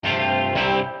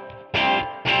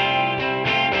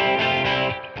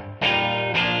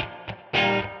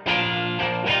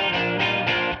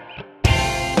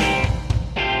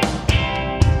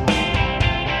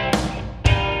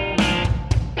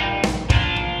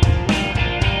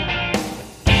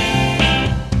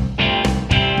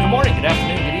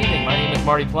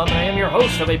Marty Plum, and I am your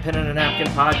host of a Pen and a Napkin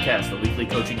podcast, the weekly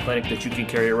coaching clinic that you can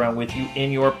carry around with you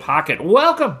in your pocket.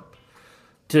 Welcome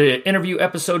to interview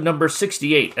episode number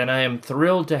 68, and I am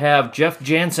thrilled to have Jeff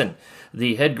Janssen,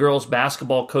 the head girls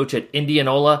basketball coach at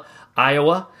Indianola,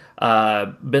 Iowa.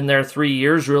 Been there 3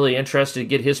 years, really interested to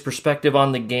get his perspective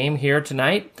on the game here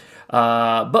tonight.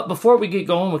 But before we get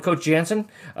going with Coach Janssen,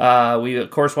 we of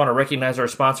course want to recognize our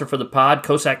sponsor for the pod,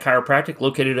 Cossack Chiropractic,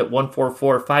 located at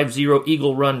 14450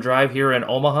 Eagle Run Drive here in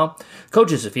Omaha.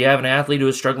 Coaches, if you have an athlete who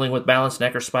is struggling with balance,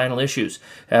 neck, or spinal issues,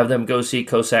 have them go see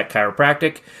Cossack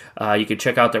Chiropractic. You can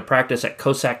check out their practice at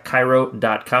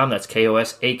CossackChiro.com. That's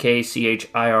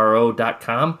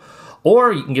KOSAKCHIRO.com.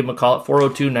 Or you can give them a call at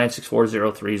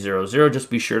 402-964-0300. Just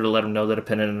be sure to let them know that a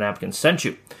Pen and a Napkin sent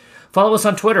you. Follow us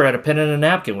on Twitter at a Pen and a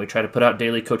Napkin. We try to put out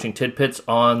daily coaching tidbits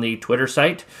on the Twitter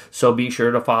site, so be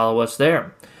sure to follow us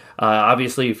there.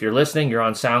 Obviously, if you're listening, you're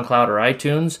on SoundCloud or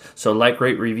iTunes, so like,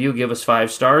 rate, review, give us 5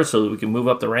 stars so that we can move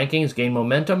up the rankings, gain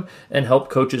momentum, and help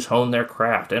coaches hone their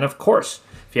craft. And of course,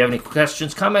 if you have any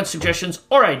questions, comments, suggestions,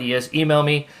 or ideas, email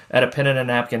me at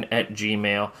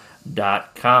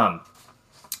apenandanapkin@gmail.com.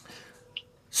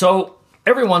 So,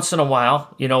 every once in a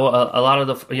while, a lot of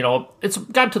the, it's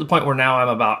gotten to the point where now I'm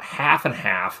about half and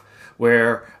half,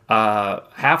 where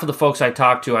half of the folks I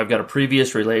talk to, I've got a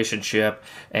previous relationship,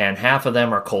 and half of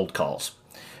them are cold calls.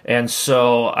 And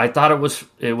so I thought it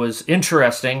was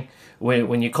interesting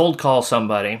when you cold call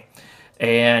somebody,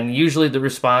 and usually the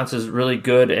response is really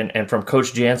good, and from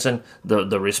Coach Janssen,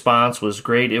 the response was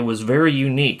great. It was very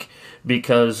unique,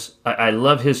 because I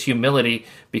love his humility,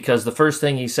 because the first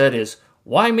thing he said is,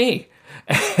 "Why me?"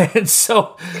 And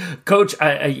so, Coach,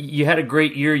 you had a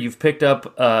great year. You've picked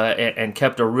up and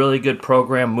kept a really good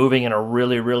program moving in a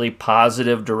really, really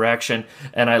positive direction.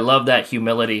 And I love that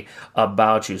humility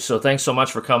about you. So thanks so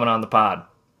much for coming on the pod.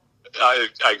 I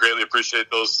greatly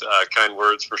appreciate those kind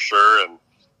words for sure. And,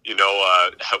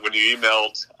 when you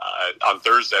emailed on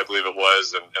Thursday, I believe it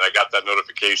was, and I got that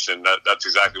notification, that's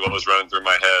exactly what was running through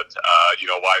my head.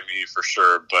 Why me for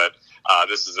sure. But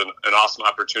this is an awesome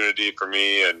opportunity for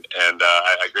me, and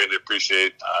I greatly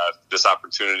appreciate this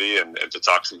opportunity and to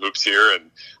talk some hoops here and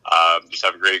just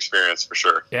have a great experience for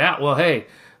sure. Yeah, well, hey,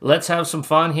 let's have some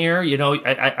fun here.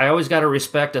 I always got to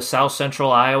respect a South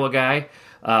Central Iowa guy.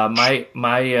 My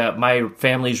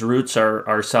family's roots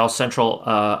are South Central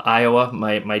Iowa.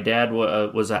 My dad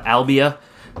was an Albia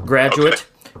graduate,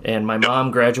 okay, and my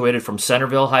mom graduated from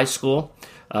Centerville High School.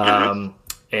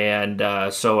 And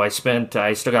so I still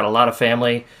got a lot of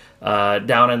family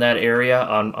down in that area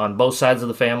on both sides of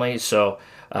the family. So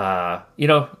you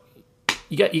got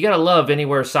to love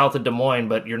anywhere south of Des Moines,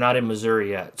 but you're not in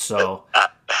Missouri yet. So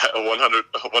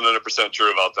 100%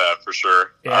 true about that for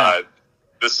sure. Yeah.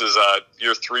 This is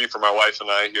year 3 for my wife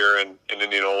and I here in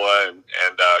Indianola, and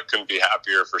couldn't be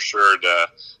happier for sure to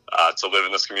live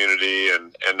in this community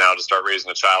and now to start raising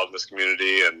a child in this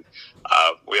community. And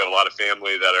we have a lot of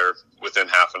family that are within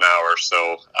half an hour.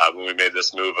 So when we made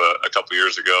this move a couple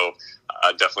years ago,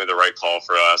 definitely the right call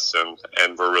for us, and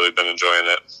we're really been enjoying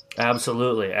it.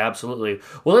 Absolutely.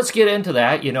 Well, let's get into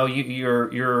that. You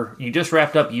just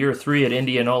wrapped up year 3 at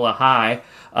Indianola High,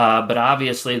 but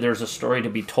obviously there's a story to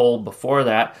be told before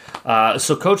that.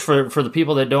 So, Coach, for the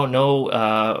people that don't know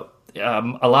a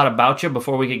lot about you,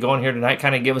 before we get going here tonight,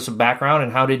 kind of give us a background,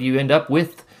 and how did you end up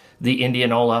with the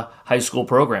Indianola High School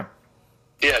program?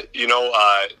 Yeah,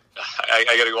 I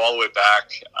got to go all the way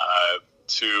back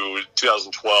to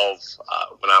 2012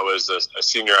 when I was a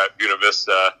senior at Buena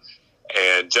Vista.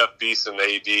 And Jeff Beeson, the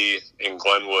AD in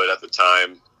Glenwood at the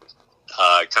time,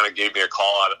 kind of gave me a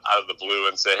call out of the blue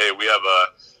and said, "Hey, we have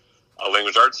a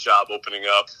language arts job opening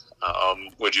up.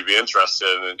 Would you be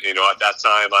interested?" And, at that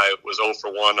time I was 0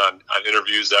 for 1 on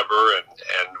interviews ever and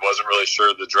wasn't really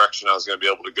sure the direction I was going to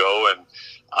be able to go. And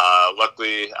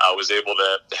luckily I was able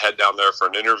to head down there for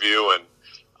an interview. And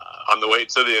on the way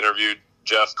to the interview,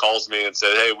 Jeff calls me and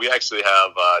said, "Hey, we actually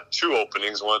have 2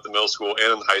 openings, one at the middle school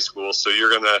and in the high school. So you're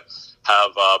going to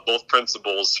have both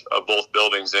principals of both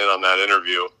buildings in on that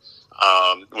interview,"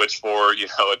 which for, a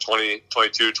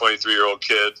 22, 23-year-old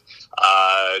kid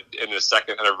in his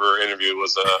second ever interview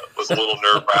was a little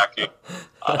nerve-wracking,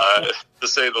 to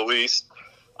say the least.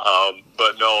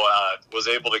 But no, was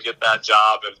able to get that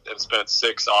job and spent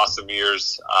 6 awesome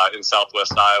years in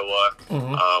Southwest Iowa,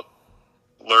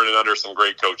 learning under some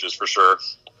great coaches for sure.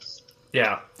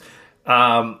 Yeah.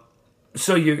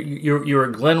 So you were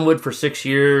at Glenwood for 6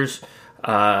 years.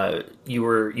 You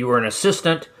were an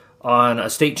assistant on a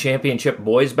state championship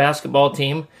boys basketball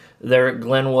team there at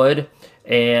Glenwood,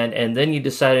 and then you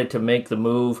decided to make the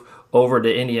move over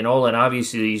to Indianola. And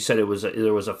obviously, you said there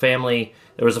was a family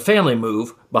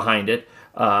move behind it.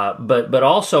 But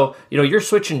also, you're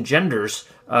switching genders,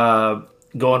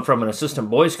 going from an assistant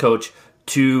boys coach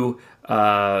to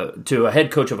a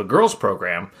head coach of a girls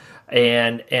program.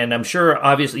 And I'm sure,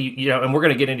 obviously, and we're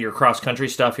going to get into your cross country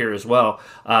stuff here as well.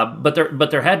 But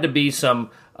there had to be some,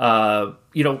 I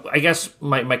guess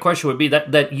my question would be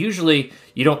that usually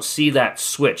you don't see that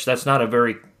switch. That's not a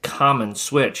very common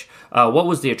switch. What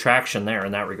was the attraction there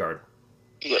in that regard?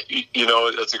 Yeah,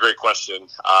 that's a great question.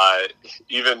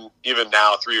 Even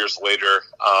now, 3 years later,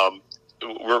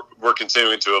 we're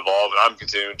continuing to evolve, and I'm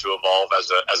continuing to evolve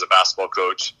as a basketball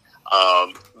coach.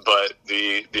 But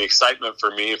the excitement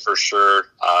for me, for sure,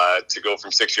 to go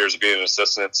from 6 years of being an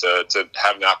assistant to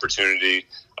have an opportunity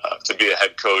to be a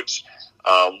head coach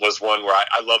was one where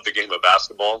I love the game of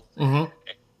basketball.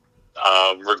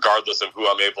 Mm-hmm. Regardless of who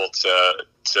I'm able to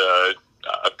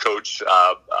coach,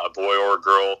 a boy or a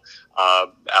girl,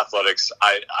 athletics,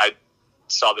 I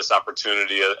saw this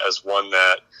opportunity as one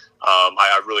that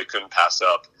I really couldn't pass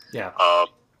up. Yeah.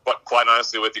 But quite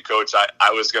honestly, with you, Coach, I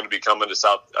was going to be coming to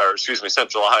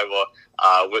Central Iowa,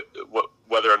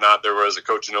 whether or not there was a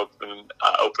coaching opening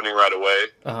right away.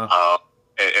 Uh-huh.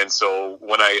 And so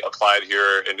when I applied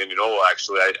here in Indianola,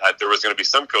 actually, there was going to be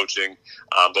some coaching,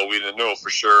 but we didn't know for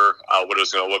sure what it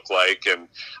was going to look like. And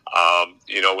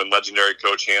when legendary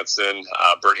Coach Hansen,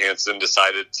 Bert Hansen,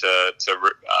 decided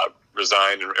to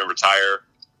resign and retire,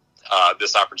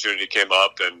 this opportunity came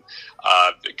up, and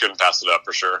couldn't pass it up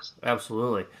for sure.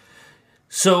 Absolutely.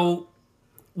 So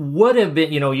what have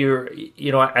been,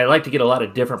 I like to get a lot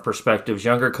of different perspectives,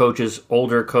 younger coaches,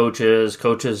 older coaches,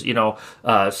 so,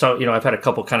 I've had a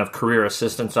couple kind of career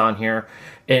assistants on here,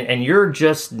 and you're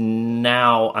just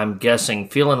now, I'm guessing,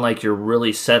 feeling like you're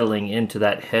really settling into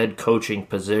that head coaching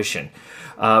position.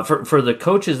 For the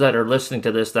coaches that are listening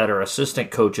to this that are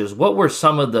assistant coaches, what were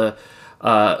some of the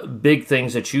big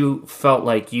things that you felt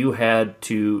like you had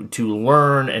to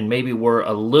learn and maybe were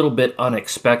a little bit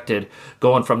unexpected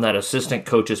going from that assistant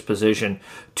coach's position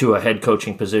to a head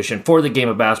coaching position for the game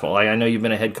of basketball? I know you've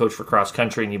been a head coach for cross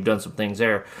country and you've done some things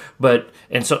there,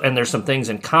 and there's some things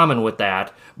in common with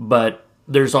that, but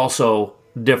there's also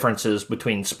differences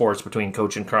between sports, between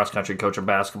coaching cross country, coaching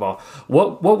basketball.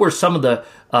 What were some of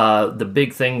the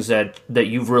big things that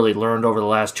you've really learned over the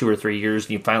last 2 or 3 years,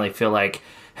 and you finally feel like,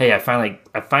 hey, I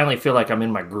finally feel like I'm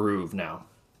in my groove now?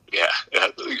 Yeah,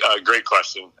 great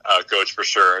question, Coach, for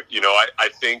sure. I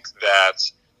think that,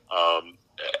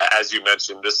 as you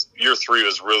mentioned, this year 3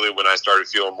 was really when I started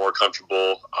feeling more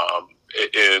comfortable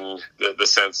in the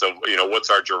sense of, what's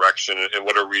our direction and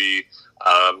what are we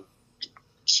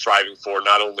striving for,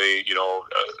 not only,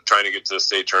 trying to get to the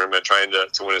state tournament, trying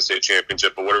to win a state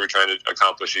championship, but what are we trying to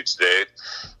accomplish each day?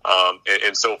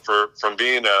 And so from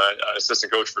being an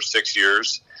assistant coach for 6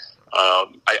 years,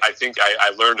 I think I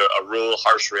learned a real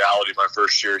harsh reality my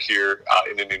first year here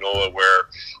in Indianola, where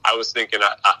I was thinking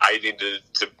I needed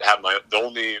to have the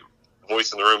only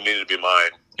voice in the room needed to be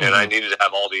mine, and I needed to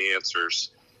have all the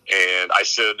answers. And I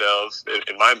should have,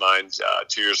 in my mind,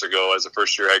 2 years ago as a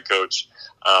first-year head coach,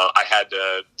 I had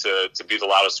to be the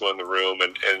loudest one in the room,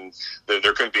 and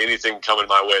there couldn't be anything coming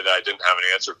my way that I didn't have an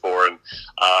answer for. And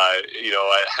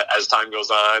as time goes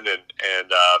on,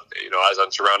 and as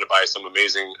I'm surrounded by some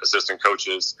amazing assistant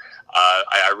coaches,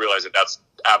 I realized that that's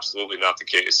absolutely not the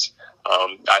case.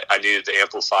 I needed to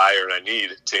amplify, and I need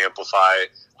to amplify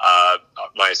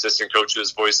my assistant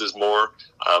coaches' voices more,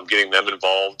 getting them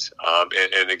involved.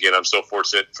 And again, I'm so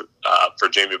fortunate for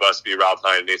Jamie Busby, Rob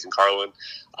Hine, and Nathan Carlin.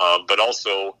 But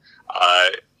also,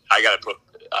 I got to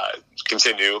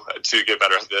continue to get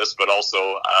better at this. But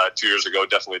also, 2 years ago,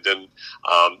 definitely didn't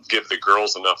give the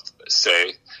girls enough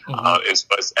say. And so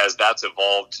as that's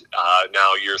evolved,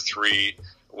 now year 3,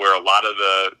 where a lot of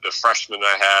the freshmen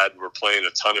I had were playing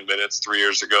a ton of minutes 3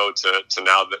 years ago to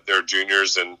now that they're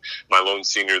juniors and my lone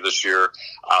senior this year,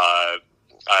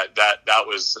 that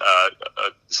was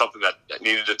something that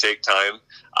needed to take time.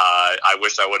 I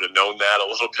wish I would have known that a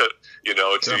little bit,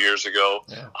 2 years ago.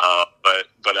 Yeah.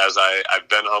 But as I've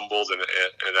been humbled and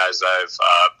as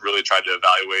I've really tried to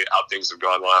evaluate how things have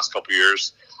gone the last couple of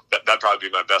years, that'd probably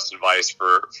be my best advice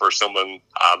for someone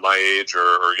my age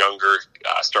or younger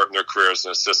starting their career as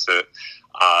an assistant.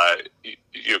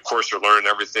 Of course, you're learning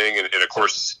everything, and of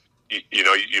course,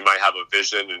 you might have a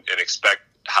vision and expect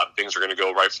how things are going to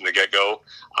go right from the get-go.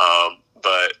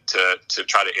 But to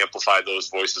try to amplify those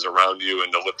voices around you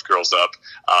and to lift girls up,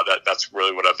 that's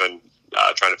really what I've been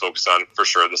trying to focus on for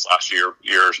sure this last year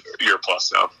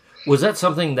plus now. Was that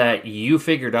something that you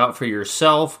figured out for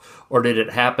yourself, or did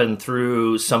it happen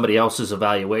through somebody else's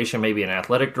evaluation, maybe an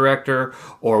athletic director,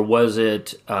 or was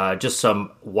it just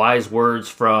some wise words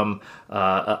from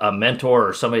a mentor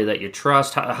or somebody that you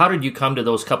trust? How did you come to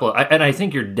those couple and I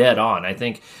think you're dead on. I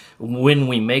think when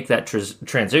we make that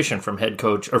transition from head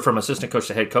coach or from assistant coach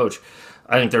to head coach,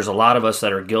 I think there's a lot of us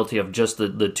that are guilty of just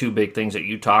the two big things that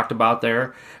you talked about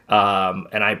there.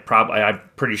 And I'm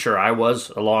pretty sure I was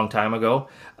a long time ago.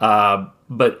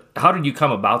 But how did you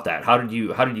come about that? How did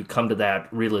you come to that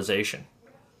realization?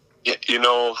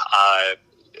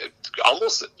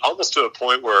 Almost to a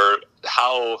point where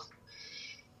how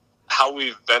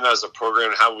we've been as a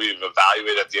program, how we've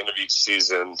evaluated at the end of each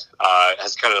season,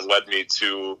 has kind of led me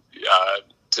to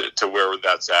where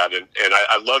that's at. And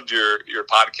I loved your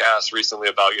podcast recently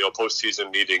about,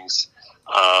 postseason meetings.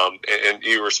 And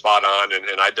you were spot on.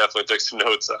 And I definitely took some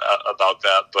notes about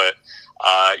that. But,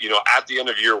 at the end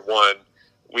of year one,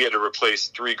 we had to replace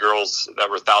 3 girls that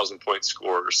were 1,000-point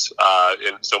scorers.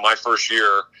 And so my first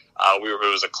year,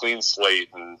 it was a clean slate,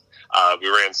 and we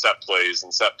ran set plays.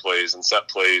 And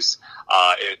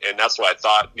that's what I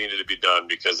thought needed to be done,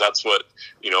 because that's what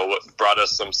brought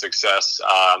us some success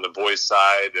on the boys'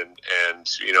 side. And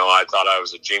I thought I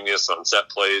was a genius on set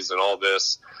plays and all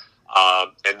this.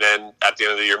 And then at the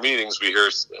end of the year meetings, we hear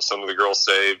some of the girls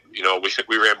say,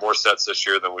 we ran more sets this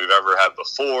year than we've ever had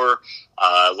before.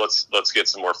 Let's get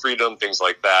some more freedom, things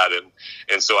like that.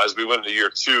 And so as we went into year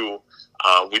 2,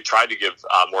 we tried to give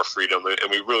more freedom,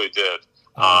 and we really did.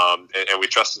 And we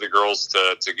trusted the girls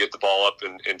to get the ball up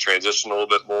and transition a little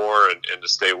bit more and to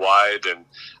stay wide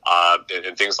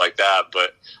and things like that.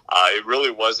 But it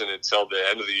really wasn't until the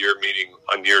end of the year meeting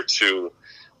on year 2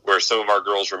 where some of our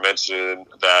girls were mentioning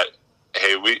that,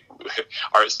 hey,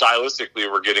 stylistically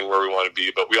we're getting where we want to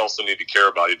be, but we also need to care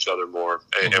about each other more,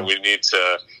 and we need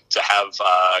to have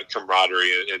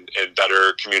camaraderie and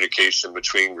better communication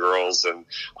between girls, and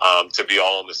to be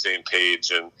all on the same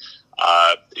page. And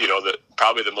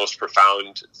probably the most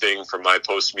profound thing from my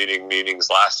post-meeting meetings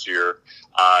last year,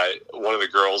 one of the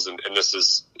girls, and this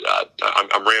is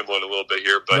I'm rambling a little bit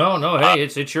here, but no, hey,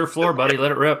 it's your floor, buddy.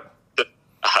 Let it rip.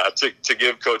 To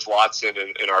give Coach Watson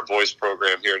and our boys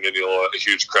program here in Indianola a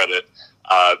huge credit,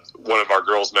 one of our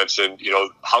girls mentioned,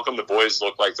 how come the boys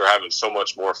look like they're having so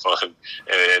much more fun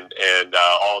and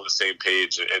all on the same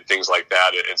page and things like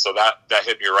that. And so that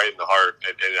hit me right in the heart,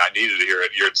 and I needed to hear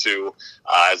it year 2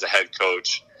 as a head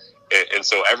coach. And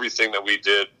so everything that we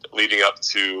did leading up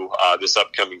to this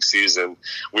upcoming season,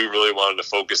 we really wanted to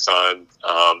focus on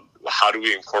how do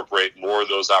we incorporate more of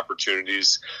those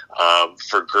opportunities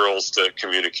for girls to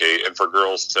communicate and for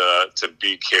girls to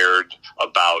be cared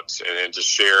about and to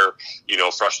share,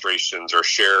 frustrations or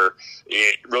share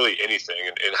really anything.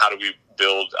 And how do we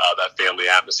build that family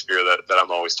atmosphere that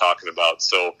I'm always talking about?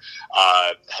 So,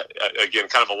 again,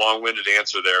 kind of a long-winded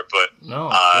answer there, but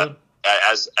no,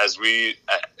 as we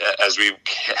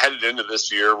headed into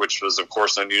this year, which was of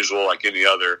course unusual like any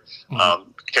other,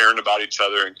 caring about each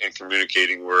other and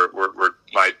communicating were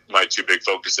my 2 big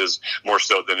focuses, more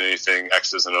so than anything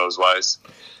X's and O's wise.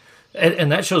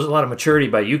 And that shows a lot of maturity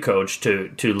by you, Coach,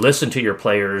 to listen to your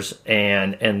players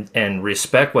and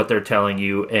respect what they're telling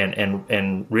you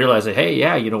and realize that, hey,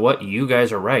 yeah, you know what, you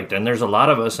guys are right. And there's a lot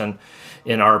of us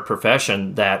in our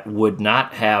profession that would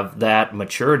not have that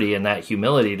maturity and that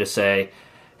humility to say,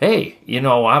 hey,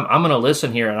 I'm going to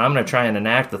listen here, and I'm going to try and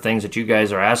enact the things that you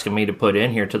guys are asking me to put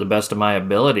in here to the best of my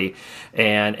ability.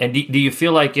 And do you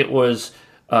feel like it was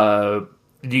do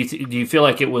you feel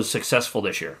like it was successful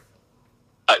this year?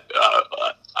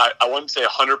 I wouldn't say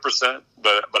 100%,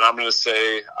 but I'm going to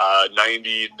say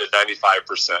 90 to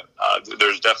 95%.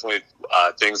 There's definitely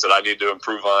things that I need to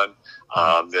improve on.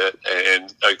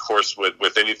 And of course,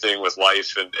 with anything with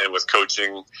life and with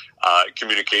coaching,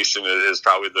 communication is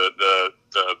probably the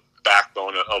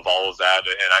backbone of all of that.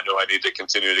 And I know I need to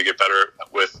continue to get better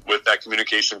with that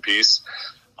communication piece.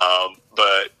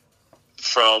 But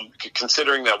from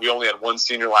considering that we only had 1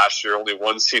 senior last year, only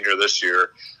 1 senior this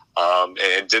year,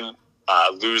 and didn't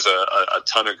lose a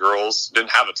ton of girls,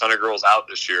 didn't have a ton of girls out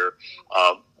this year,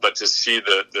 but to see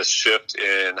the shift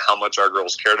in how much our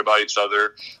girls cared about each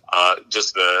other,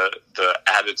 just the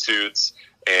attitudes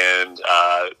and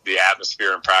the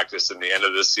atmosphere in practice in the end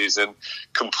of this season,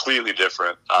 completely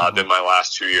different than my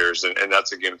last 2 years. And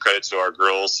that's, again, credit to our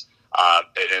girls.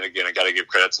 And again, I got to give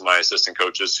credit to my assistant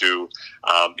coaches who,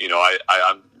 I'm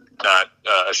not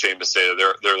ashamed to say that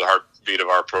they're the heartbeat of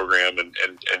our program and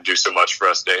do so much for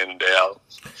us day in and day out.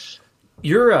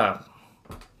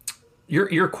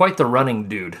 You're quite the running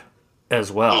dude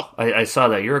as well. I saw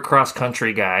that. You're a cross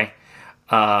country guy.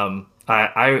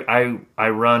 I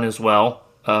run as well.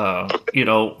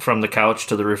 From the couch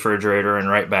to the refrigerator and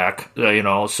right back.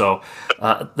 So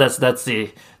that's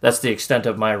the extent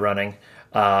of my running.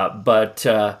 But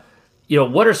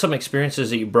what are some experiences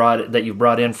that you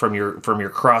brought in from your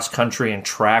cross country and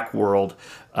track world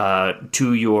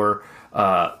to your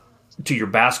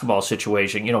basketball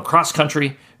situation? Cross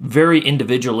country, very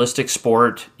individualistic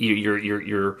sport.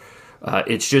 You're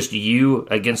it's just you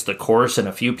against the course and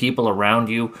a few people around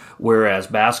you. Whereas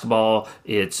basketball,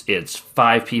 it's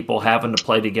five people having to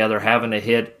play together, having to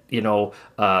hit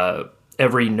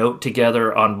every note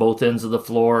together on both ends of the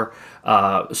floor.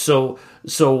 So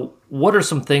what are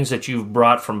some things that you've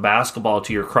brought from basketball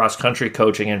to your cross country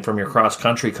coaching, and from your cross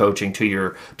country coaching to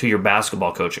your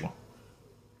basketball coaching?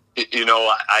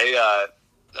 I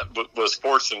was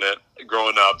fortunate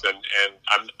growing up, and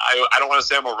I don't want to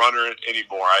say I'm a runner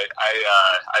anymore.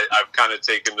 I've kind of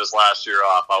taken this last year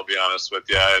off, I'll be honest with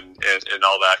you, and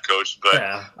all that, Coach. But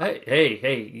yeah,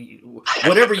 hey,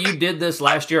 whatever you did this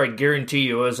last year, I guarantee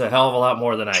you it was a hell of a lot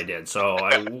more than I did. So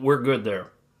we're good there.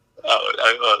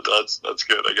 That's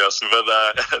good, I guess.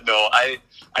 But no, I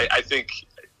think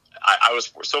I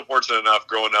was so fortunate enough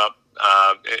growing up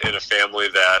in a family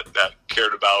that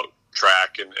cared about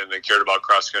track and they cared about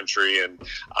cross country, and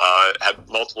had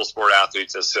multiple sport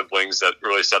athletes as siblings that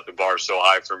really set the bar so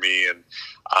high for me. And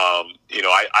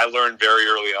I learned very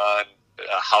early on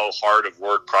how hard of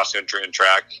work cross country and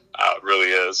track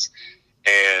really is,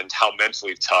 and how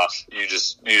mentally tough you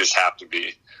just have to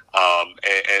be.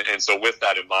 And so with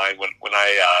that in mind, when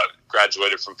I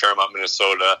graduated from Fairmont,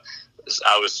 Minnesota,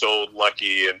 I was so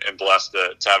lucky and blessed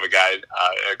to have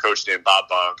a coach named Bob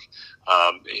Bonk.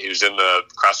 He was in the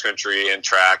cross country and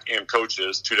track and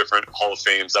coaches, two different Hall of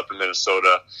Fames up in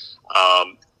Minnesota,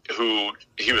 who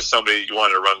he was somebody you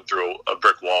wanted to run through a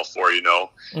brick wall for,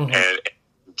 mm-hmm. and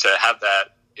to have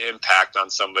that impact on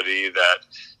somebody that,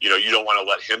 you don't want to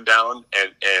let him down.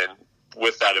 And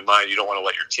with that in mind, you don't want to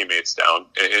let your teammates down.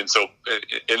 And so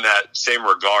in that same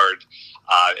regard,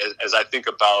 as I think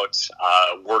about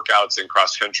workouts in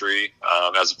cross country,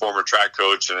 as a former track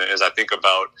coach, and as I think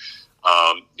about,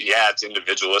 it's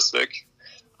individualistic,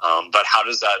 but how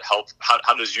does that help?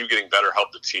 How does you getting better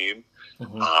help the team?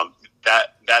 Mm-hmm.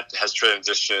 That has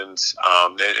transitioned,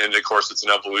 and of course it's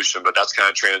an evolution, but that's kind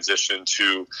of transitioned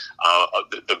to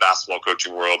the basketball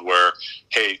coaching world, where,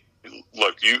 hey,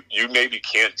 look, you maybe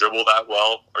can't dribble that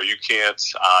well, or you can't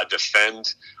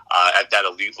defend at that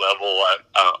elite level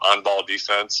on ball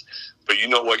defense, but you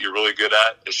know what you're really good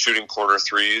at is shooting corner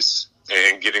threes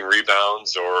and getting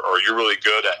rebounds, or you're really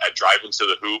good at driving to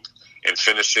the hoop and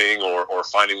finishing or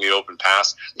finding the open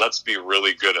pass. Let's be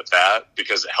really good at that,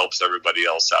 because it helps everybody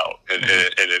else out, and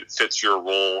it fits your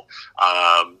role,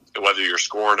 whether you're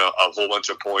scoring a whole bunch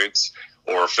of points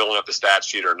or filling up the stat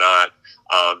sheet or not.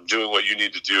 Doing what you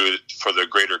need to do for the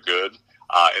greater good,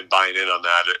 and buying in on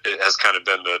that, it has kind of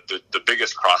been the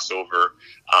biggest crossover,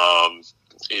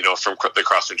 from the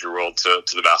cross-country world to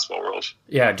the basketball world.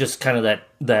 Yeah, just kind of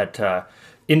that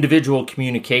individual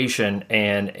communication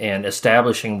and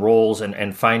establishing roles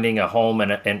and finding a home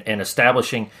and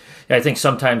establishing. I think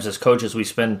sometimes as coaches we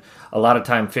spend a lot of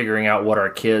time figuring out what our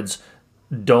kids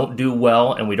don't do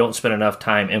well, and we don't spend enough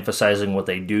time emphasizing what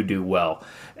they do well,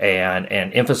 and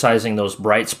emphasizing those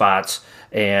bright spots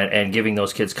and giving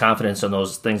those kids confidence in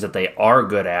those things that they are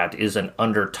good at is an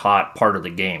under-taught part of the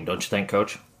game, don't you think,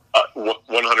 Coach?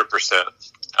 100%.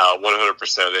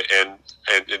 100%.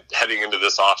 And heading into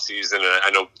this off season, and I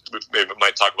know we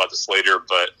might talk about this later,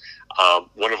 but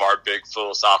one of our big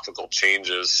philosophical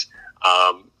changes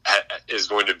is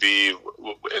going to be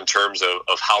in terms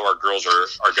of how our girls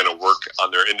are going to work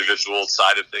on their individual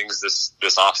side of things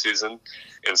this off season.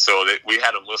 And so we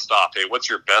had them list off, hey, what's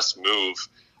your best move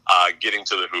getting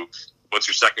to the hoop? What's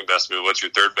your second best move? What's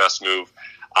your third best move?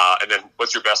 And then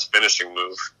what's your best finishing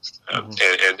move? And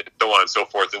so on and so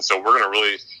forth. And so we're going to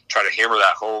really try to hammer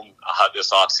that home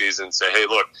this off season and say, hey,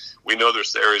 look, we know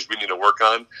there's areas we need to work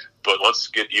on, but let's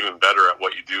get even better at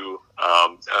what you do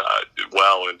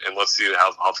well, and let's see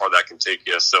how far that can take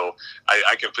you. So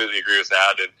I completely agree with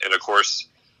that. And of course,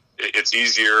 it's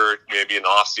easier maybe in the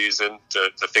off season to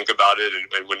think about it.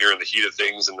 And when you're in the heat of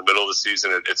things in the middle of the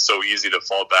season, it's so easy to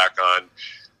fall back on,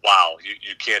 wow,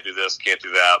 you can't do this, can't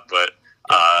do that. But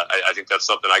I think that's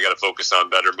something I got to focus on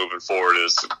better moving forward,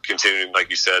 is continuing, like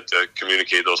you said, to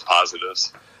communicate those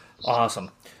positives.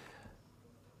 Awesome.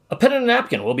 A Pen and a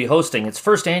Napkin will be hosting its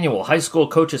first annual high school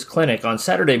coaches clinic on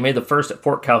Saturday, May the 1st at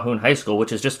Fort Calhoun High School,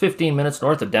 which is just 15 minutes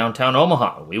north of downtown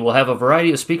Omaha. We will have a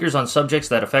variety of speakers on subjects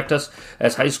that affect us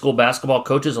as high school basketball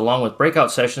coaches, along with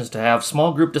breakout sessions to have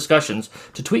small group discussions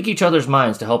to tweak each other's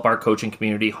minds to help our coaching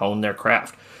community hone their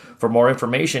craft. For more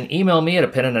information, email me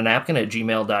at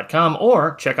apenandanapkin@gmail.com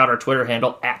or check out our Twitter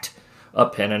handle at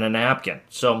 @apenandanapkin.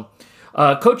 So,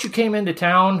 Coach, you came into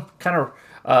town kind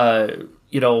of,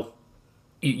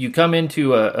 you come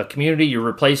into a community, you're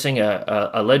replacing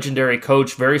a legendary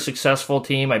coach, very successful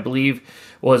team. I believe,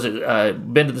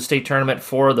 been to the state tournament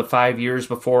 4 of the 5 years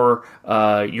before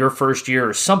your first year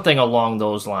or something along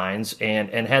those lines,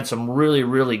 and had some really,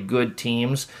 really good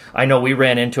teams. I know we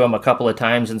ran into them a couple of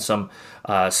times in some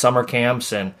summer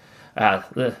camps, and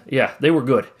they were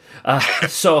good.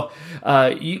 So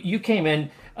you came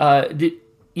in,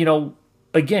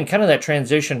 again, kind of that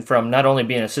transition from not only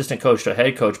being an assistant coach to a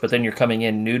head coach, but then you're coming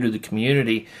in new to the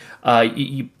community.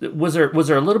 Was there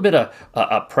a little bit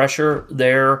of pressure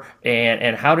there,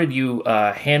 and how did you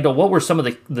handle? What were some of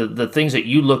the things that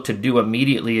you looked to do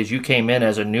immediately as you came in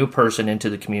as a new person into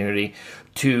the community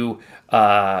to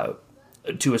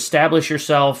establish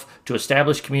yourself, to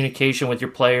establish communication with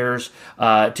your players,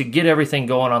 to get everything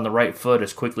going on the right foot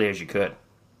as quickly as you could?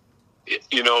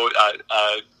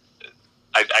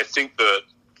 I think the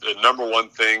number one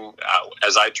thing,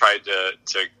 as I tried to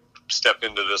step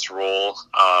into this role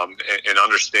and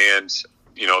understand,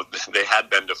 they had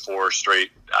been to 4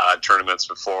 straight tournaments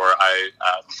before I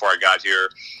got here.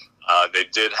 They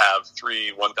did have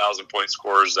 3 1,000-point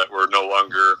scorers that were no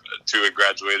longer, 2 had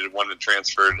graduated, 1 had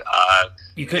transferred.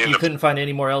 You couldn't find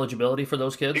any more eligibility for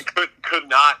those kids? Could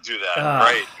not do that,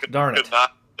 right? Darn it. Could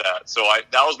not do that. So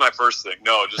that was my first thing.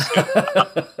 No, just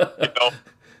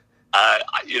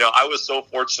I was so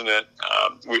fortunate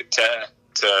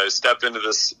to step into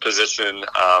this position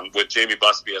with Jamie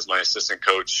Busby as my assistant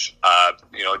coach.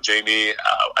 Jamie,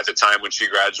 at the time when she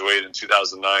graduated in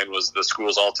 2009, was the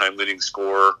school's all-time leading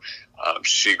scorer.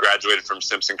 She graduated from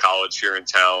Simpson College here in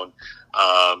town.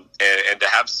 And to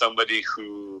have somebody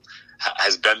who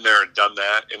has been there and done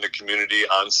that in the community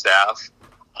on staff,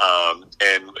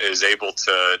 and is able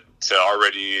to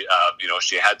already,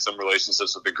 she had some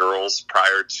relationships with the girls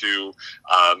prior to,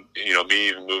 me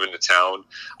even moving to town.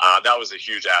 That was a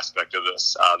huge aspect of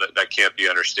this that can't be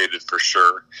understated for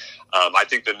sure. I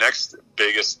think the next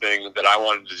biggest thing that I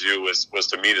wanted to do was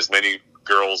to meet as many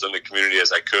girls in the community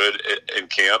as I could in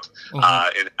camp,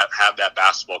 and have that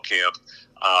basketball camp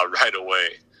right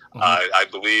away. I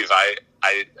believe I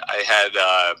had,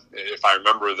 if I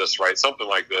remember this right, something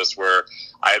like this, where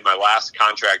I had my last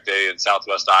contract day in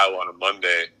Southwest Iowa on a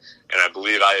Monday, and I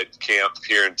believe I had camp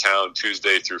here in town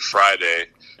Tuesday through Friday.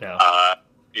 Yeah.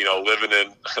 Living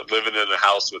in a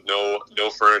house with no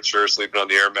furniture, sleeping on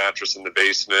the air mattress in the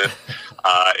basement,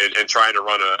 and trying to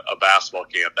run a basketball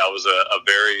camp. That was a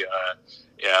very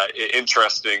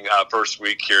interesting first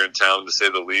week here in town, to say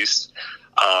the least.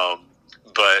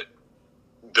 But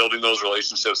building those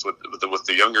relationships with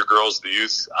the younger girls, the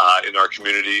youth in our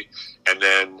community, and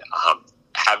then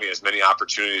having as many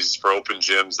opportunities for open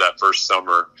gyms that first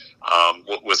summer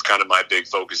was kind of my big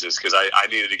focuses, because I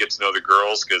needed to get to know the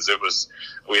girls, because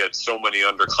we had so many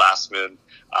underclassmen.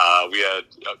 We had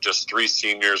just 3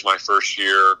 seniors my first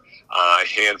year, a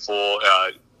handful,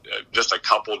 just a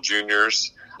couple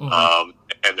juniors.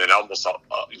 And then almost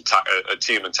a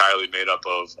team entirely made up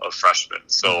of freshmen.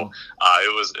 So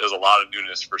it was a lot of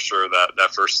newness for sure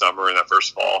that first summer and that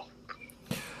first fall.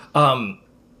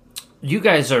 You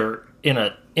guys are in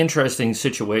an interesting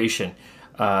situation.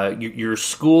 Your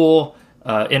school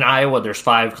in Iowa, there's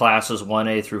 5 classes,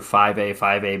 1A through 5A,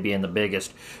 5A being the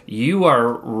biggest. You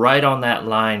are right on that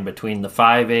line between the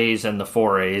 5As and the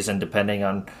 4As, and depending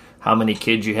on how many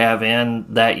kids you have in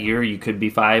that year, you could be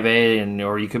 5A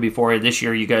or you could be 4A. This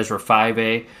year, you guys were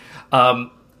 5A.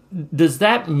 Does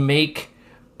that make,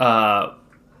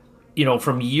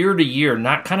 from year to year,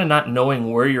 not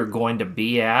knowing where you're going to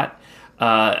be at?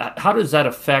 How does that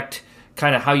affect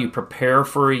kind of how you prepare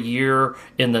for a year,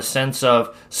 in the sense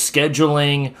of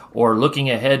scheduling or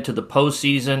looking ahead to the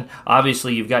postseason?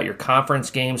 Obviously, you've got your conference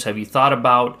games. Have you thought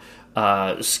about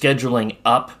scheduling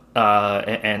up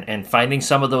and finding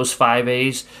some of those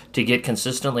 5As to get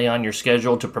consistently on your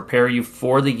schedule to prepare you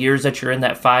for the years that you're in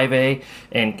that 5A,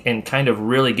 and kind of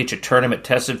really get you tournament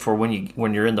tested for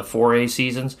when you're in the 4A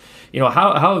seasons?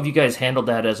 How have you guys handled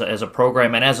that as a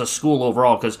program and as a school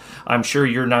overall? Because I'm sure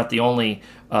you're not the only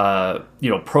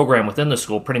program within the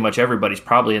school. Pretty much everybody's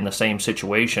probably in the same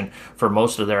situation for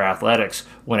most of their athletics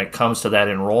when it comes to that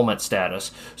enrollment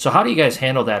status. So how do you guys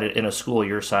handle that in a school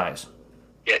your size?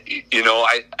 Yeah,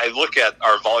 I look at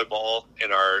our volleyball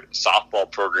and our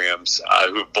softball programs,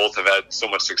 who both have had so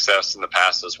much success in the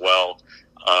past as well.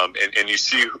 And you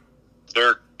see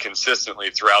they're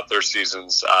consistently throughout their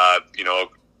seasons,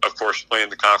 of course, playing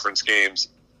the conference games,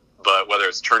 but whether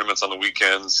it's tournaments on the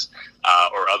weekends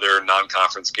or other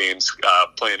non-conference games,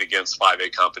 playing against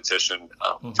 5A competition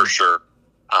for sure.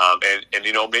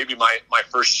 Maybe my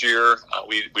first year,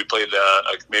 we played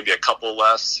maybe a couple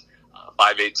less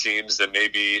 5A teams than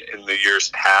maybe in the years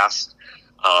past.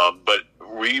 But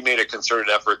we made a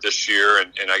concerted effort this year,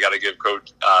 and I got to give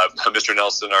Coach Mr.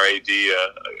 Nelson, our AD,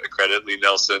 a credit, Lee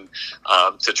Nelson,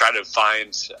 to try to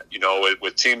find,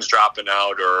 with teams dropping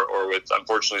out or with,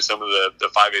 unfortunately, some of the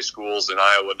 5A schools in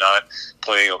Iowa not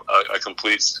playing a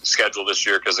complete schedule this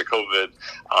year because of COVID,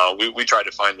 we tried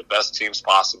to find the best teams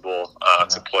possible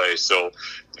to play. So,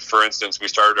 for instance, we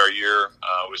started our year,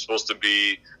 we were supposed to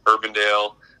be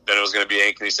Urbandale, then it was going to be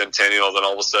Ankeny Centennial. Then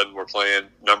all of a sudden we're playing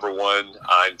number one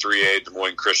in 3A, Des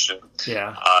Moines Christian.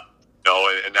 Yeah.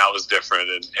 And that was different.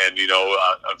 And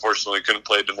unfortunately couldn't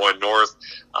play Des Moines North.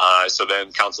 So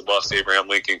then Council Bluffs, Abraham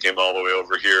Lincoln came all the way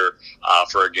over here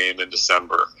for a game in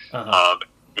December.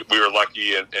 We were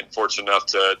lucky and fortunate enough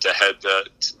to head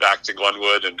back to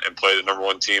Glenwood and play the number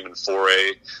one team in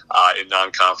 4A in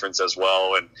non-conference as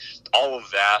well. And all of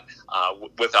that,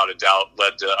 without a doubt,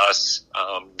 led to us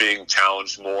being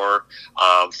challenged more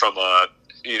from a,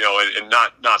 and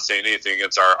not saying anything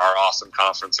against our awesome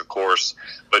conference, of course,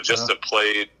 but just to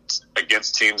play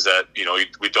against teams that,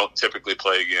 we don't typically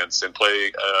play against and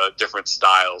play different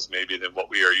styles maybe than what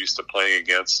we are used to playing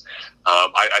against.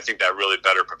 I think that really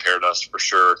better prepared us for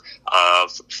sure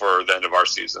for the end of our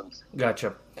season.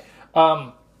 Gotcha.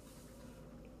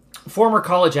 Former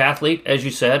college athlete, as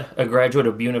you said, a graduate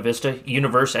of Buena Vista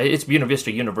University. It's Buena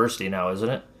Vista University now, isn't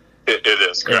it? It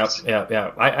is, correct.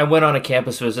 Yeah. I went on a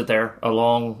campus visit there a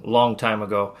long time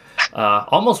ago.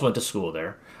 Almost went to school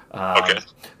there. Okay.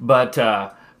 But,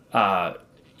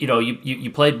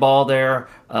 you played ball there.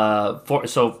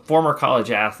 So former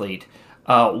college athlete.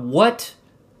 What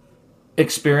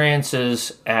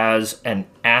experiences as an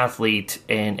athlete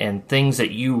and things that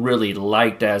you really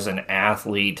liked as an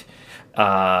athlete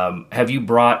have you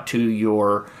brought to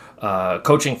your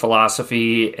coaching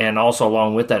philosophy, and also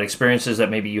along with that, experiences that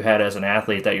maybe you had as an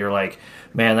athlete that you're like,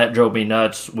 man, that drove me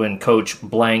nuts when Coach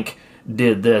blank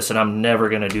did this, and I'm never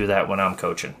going to do that when I'm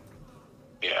coaching?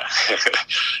 Yeah.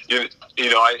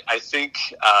 I think,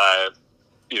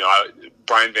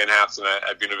 Brian Van Haften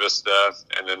at Buena Vista,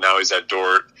 and then now he's at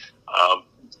Dort.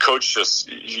 Coach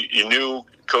you knew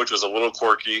Coach was a little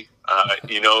quirky.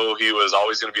 He was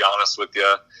always going to be honest with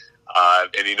you.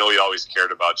 And he always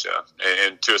cared about you.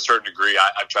 And to a certain degree,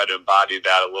 I've tried to embody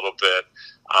that a little bit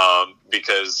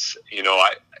because,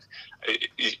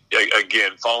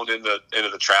 again, falling into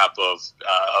the trap of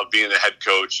being a head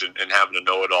coach and having to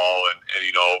know it all. And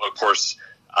of course,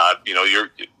 you're,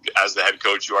 as the head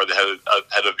coach, you are the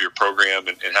head of your program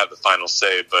and have the final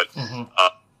say. But,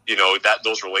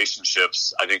 those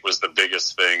relationships, I think, was the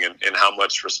biggest thing, and how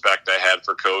much respect I had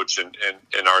for Coach and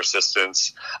our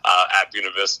assistants at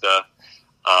Buena Vista.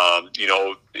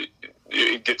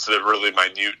 It gets to the really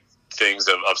minute things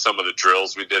of some of the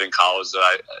drills we did in college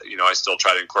that I still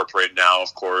try to incorporate now,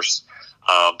 of course.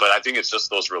 But I think it's just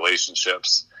those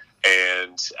relationships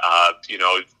and,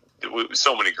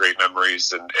 so many great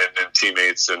memories and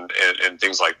teammates and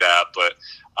things like that. But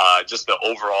just the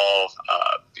overall,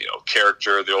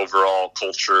 character, the overall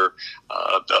culture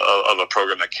of a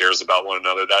program that cares about one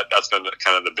another. That's been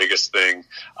kind of the biggest thing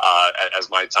as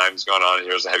my time's gone on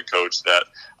here as a head coach. That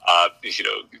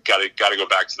got to go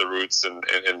back to the roots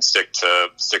and stick to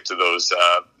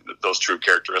those true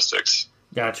characteristics.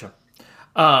 Gotcha.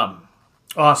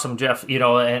 Awesome, Jeff.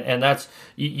 And that's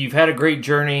you've had a great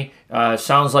journey.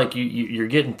 Sounds like you're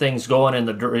getting things going in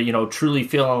the truly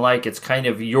feeling like it's kind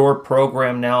of your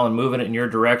program now and moving it in your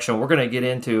direction. We're going to get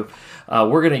into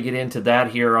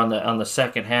that here on the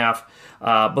second half.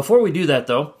 Before we do that,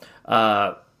 though,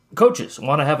 coaches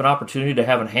want to have an opportunity to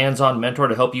have a hands-on mentor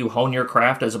to help you hone your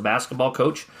craft as a basketball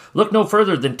coach? Look no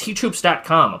further than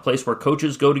teachhoops.com, a place where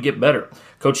coaches go to get better.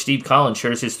 Coach Steve Collins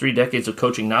shares his 3 decades of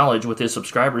coaching knowledge with his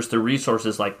subscribers through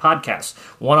resources like podcasts,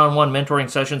 one-on-one mentoring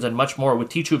sessions, and much more with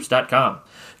teachhoops.com.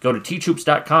 Go to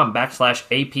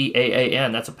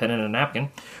teachhoops.com/APAAN, that's a pen and a napkin,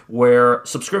 where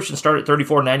subscriptions start at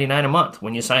 $34.99 a month.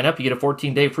 When you sign up, you get a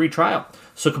 14-day free trial.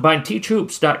 So combine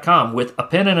teachhoops.com with a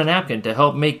pen and a napkin to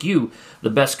help make you the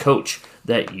best coach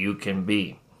that you can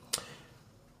be.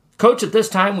 Coach, at this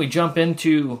time, we jump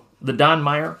into the Don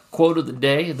Meyer quote of the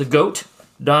day, the GOAT,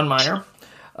 Don Meyer.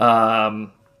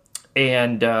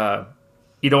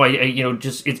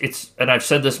 it's and I've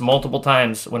said this multiple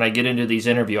times when I get into these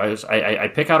interviews. I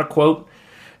pick out a quote,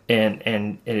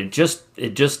 and it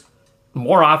just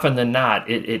more often than not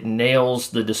it nails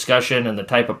the discussion and the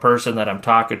type of person that I'm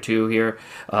talking to here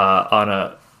on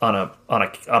a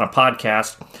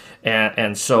podcast.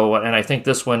 And I think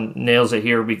this one nails it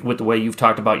here with the way you've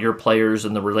talked about your players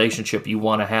and the relationship you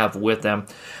want to have with them.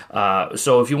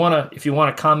 So if you want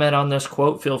to comment on this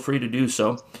quote, feel free to do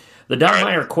so. The Don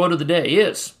Meyer quote of the day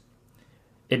is,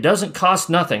 "It doesn't cost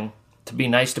nothing to be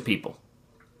nice to people."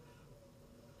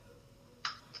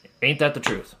 Ain't that the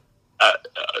truth?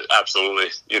 Absolutely.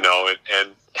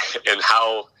 And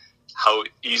how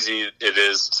easy it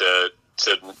is to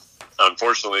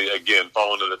unfortunately, again,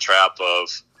 fall into the trap of,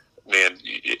 man,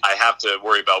 I have to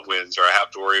worry about wins, or I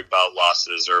have to worry about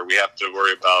losses, or we have to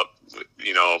worry about,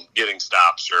 getting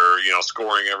stops, or,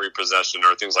 scoring every possession,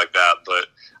 or things like that. But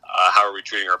how are we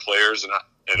treating our players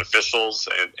and officials,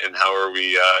 and how are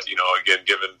we, again,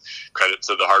 giving credit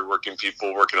to the hardworking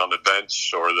people working on the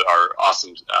bench, or our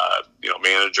awesome,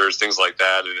 managers, things like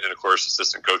that, and of course,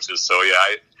 assistant coaches. So,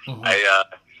 yeah,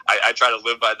 I try to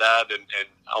live by that, and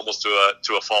almost to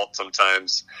a fault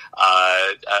sometimes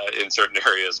in certain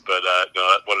areas. But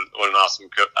what an awesome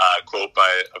quote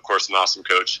by, of course, an awesome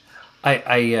coach.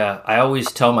 I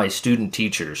always tell my student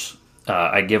teachers,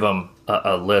 I give them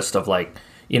a list of, like,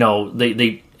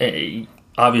 they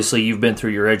obviously you've been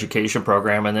through your education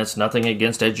program, and that's nothing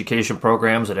against education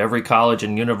programs at every college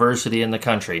and university in the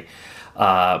country,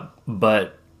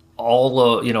 but all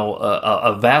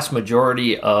a vast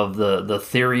majority of the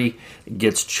theory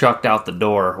gets chucked out the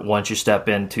door once you step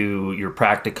into your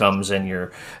practicums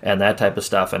and that type of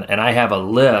stuff. And I have a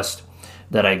list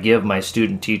that I give my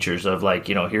student teachers of, like,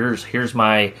 here's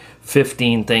my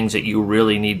 15 things that you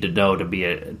really need to know to be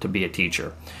a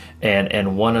teacher.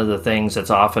 And one of the things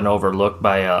that's often overlooked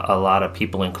by a lot of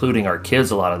people, including our kids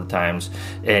a lot of the times,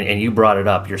 and you brought it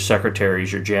up, your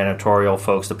secretaries, your janitorial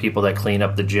folks, the people that clean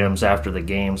up the gyms after the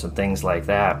games and things like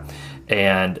that.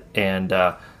 And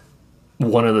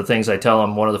one of the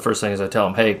first things I tell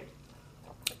them, hey,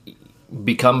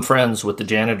 become friends with the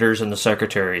janitors and the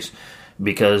secretaries,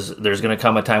 because there's going to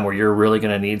come a time where you're really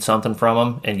going to need something from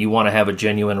them, and you want to have a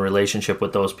genuine relationship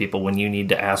with those people when you need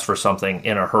to ask for something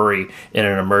in a hurry in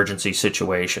an emergency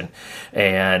situation.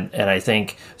 And I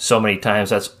think so many times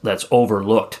that's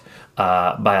overlooked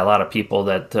by a lot of people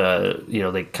that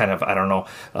they kind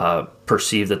of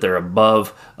perceive that they're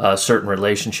above certain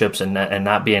relationships and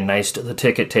not being nice to the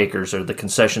ticket takers or the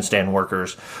concession stand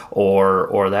workers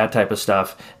or that type of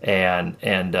stuff. And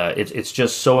it's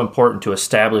just so important to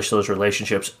establish those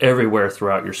relationships everywhere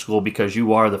throughout your school, because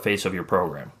you are the face of your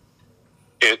program.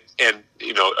 And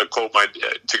a quote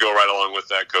to go right along with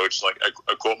that, Coach, like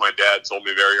a quote my dad told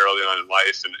me very early on in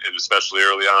life, and especially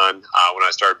early on when I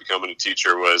started becoming a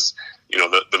teacher, was,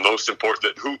 the most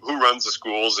important, who runs the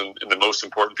schools and the most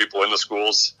important people in the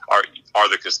schools are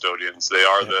the custodians. They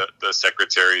are the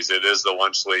secretaries. It is the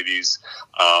lunch ladies.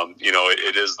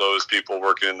 It is those people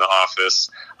working in the office,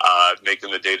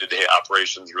 making the day-to-day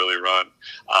operations really run.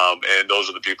 And those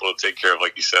are the people to take care of,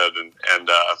 like you said,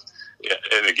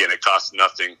 and again, it costs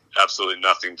nothing, absolutely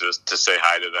nothing to say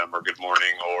hi to them or good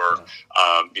morning, or,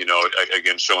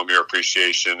 again, show them your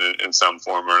appreciation in some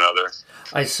form or another.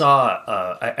 I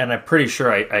saw, and I'm pretty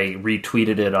sure I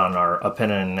retweeted it on our A Pen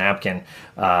and a Napkin,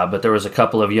 but there was a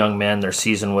couple of young men, their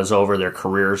season was over, their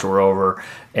careers were over,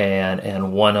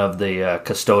 and one of the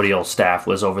custodial staff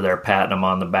was over there patting them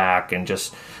on the back and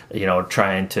just,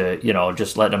 trying to,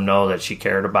 just let them know that she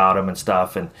cared about them and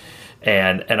stuff. And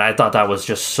I thought that was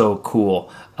just so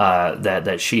cool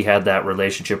that she had that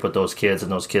relationship with those kids,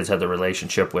 and those kids had the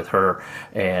relationship with her,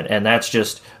 and that's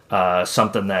just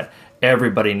something that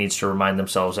everybody needs to remind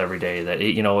themselves every day, that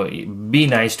be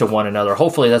nice to one another.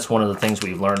 Hopefully, that's one of the things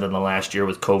we've learned in the last year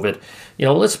with COVID.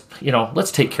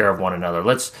 Let's take care of one another.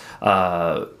 Let's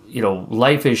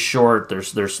life is short.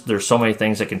 There's so many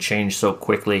things that can change so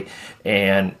quickly,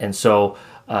 and so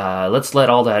let's let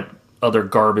all that other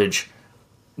garbage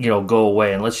go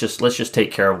away, and let's just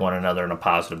take care of one another in a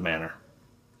positive manner.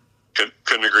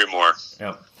 Couldn't agree more.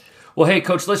 Yeah. Well, hey,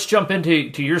 Coach, let's jump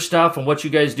into your stuff and what you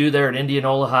guys do there at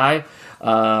Indianola High.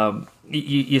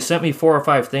 You sent me 4 or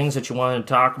 5 things that you wanted to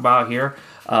talk about here,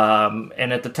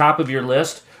 and at the top of your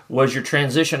list was your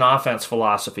transition offense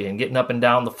philosophy and getting up and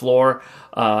down the floor.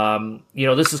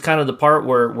 This is kind of the part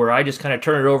where I just kind of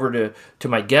turn it over to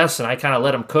my guests, and I kind of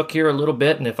let them cook here a little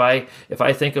bit. And if I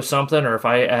think of something, or if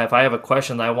I have a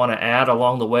question that I want to add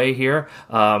along the way here,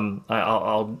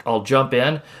 I'll jump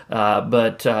in.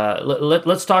 But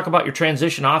let's talk about your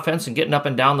transition offense and getting up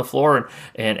and down the floor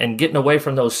and getting away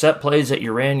from those set plays that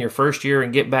you're in your first year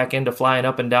and get back into flying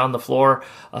up and down the floor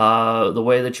the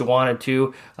way that you wanted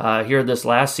to here this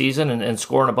last season and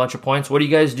scoring a bunch of points. What do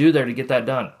you guys do there to get that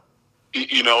done?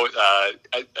 I'm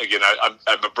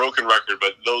a broken record,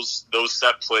 but those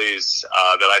set plays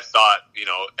that I thought,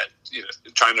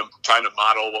 trying to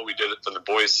model what we did from the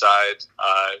boys' side,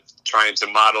 trying to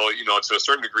model, to a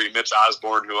certain degree, Mitch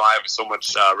Osborne, who I have so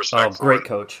much respect for. Great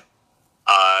coach.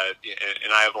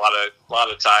 And I have a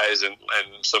lot of ties and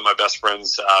some of my best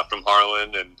friends from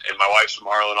Harlan and my wife's from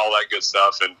Harlan, all that good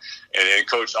stuff. And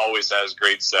Coach always has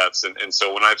great sets. And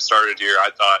so when I started here,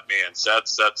 I thought, man,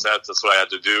 sets, that's what I had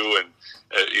to do. And,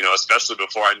 especially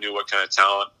before I knew what kind of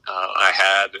talent I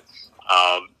had.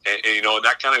 And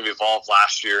that kind of evolved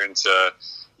last year into,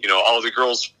 all the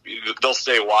girls, they'll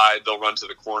stay wide, they'll run to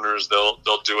the corners, they'll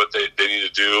do what they need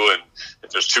to do. And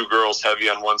if there's two girls heavy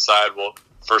on one side,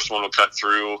 first one will cut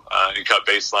through and cut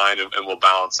baseline and we'll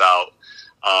balance out.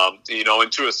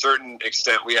 And to a certain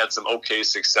extent, we had some okay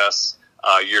success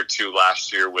year two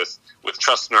last year with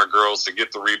trusting our girls to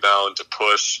get the rebound, to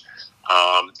push,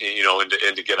 and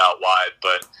to get out wide.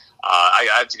 But I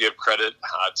have to give credit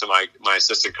to my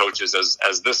assistant coaches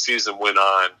as this season went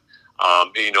on,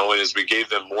 and as we gave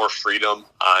them more freedom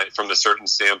from a certain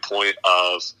standpoint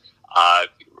of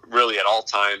really at all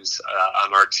times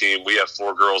on our team, we have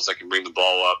four girls that can bring the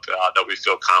ball up that we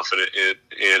feel confident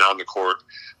in on the court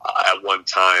at one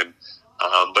time.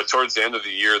 But towards the end of the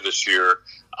year this year,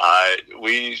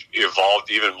 we evolved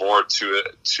even more to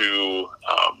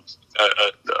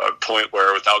a point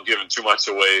where, without giving too much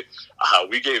away,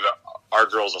 we gave our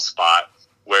girls a spot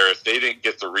where if they didn't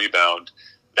get the rebound,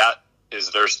 that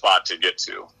is their spot to get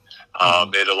to.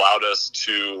 It allowed us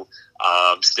to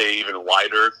stay even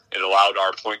wider. It allowed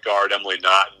our point guard, Emily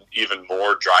Naughton, even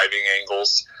more driving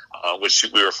angles, which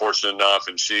we were fortunate enough,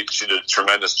 and she did a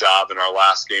tremendous job in our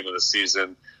last game of the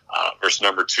season versus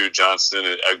number 2 Johnston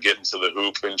at getting to the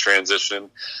hoop in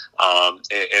transition. And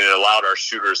it allowed our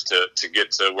shooters to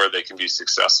get to where they can be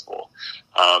successful.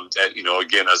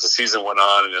 Again, as the season went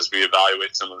on and as we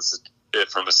evaluate some of this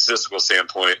from a statistical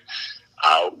standpoint,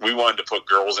 we wanted to put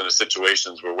girls into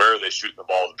situations where are they shooting the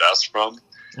ball the best from,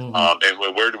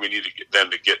 and where do we need them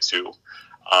to get to.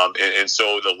 And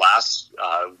so the last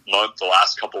month, the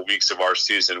last couple of weeks of our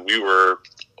season, we were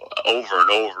over and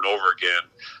over and over again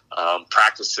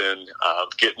practicing,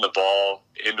 getting the ball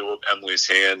into Emily's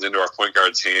hands, into our point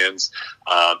guard's hands,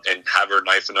 and have her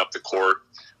knifing up the court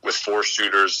with 4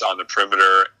 shooters on the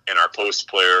perimeter and our post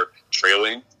player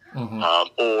trailing,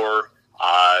 or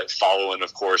following,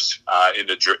 of course,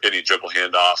 into any dribble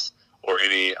handoff or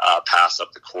any pass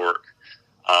up the court.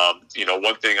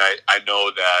 One thing I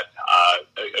know that,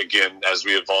 again, as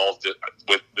we evolved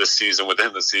with this season,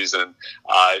 within the season,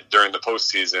 during the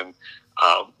postseason,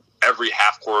 every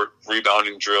half-court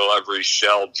rebounding drill, every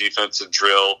shell defensive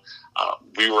drill,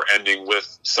 we were ending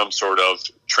with some sort of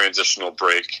transitional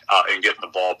break and getting the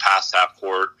ball past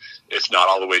half-court, if not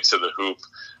all the way to the hoop,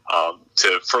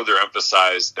 to further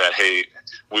emphasize that, hey,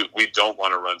 we don't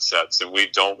want to run sets and we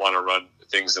don't want to run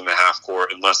things in the half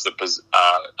court unless the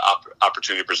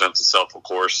opportunity presents itself, of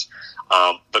course.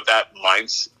 But that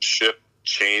mindset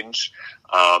change,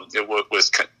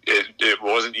 it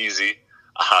wasn't easy.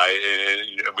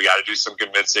 And we got to do some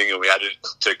convincing, and we had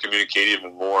to communicate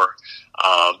even more.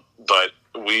 But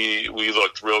we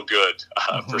looked real good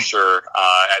for sure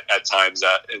at times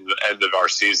in the end of our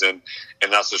season,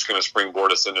 and that's just going to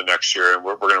springboard us into next year. And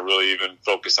we're going to really even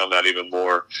focus on that even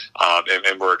more,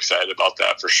 and we're excited about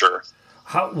that for sure.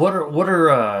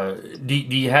 Do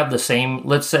you have the same?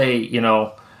 Let's say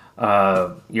you're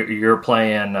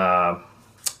playing I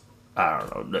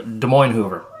don't know, Des Moines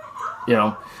Hoover,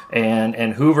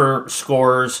 and Hoover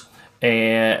scores.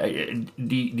 And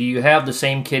do you have the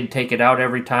same kid take it out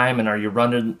every time, and are you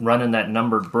running that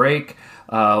numbered break?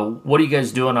 What are you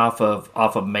guys doing off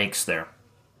of makes there?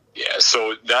 Yeah,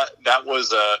 so that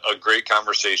was a great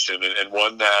conversation, and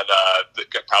one that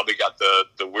probably got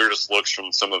the weirdest looks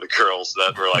from some of the girls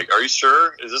that were like, "Are you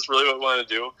sure? Is this really what we want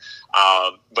to do?"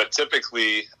 But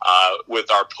typically,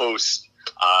 with our post.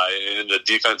 In the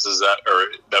defenses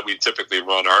that we typically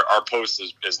run, our post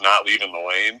is not leaving the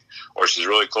lane, or she's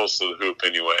really close to the hoop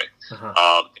anyway.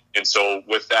 And so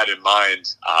with that in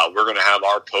mind, we're going to have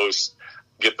our post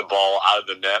get the ball out of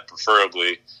the net,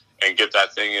 preferably, and get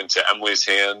that thing into Emily's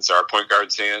hands, our point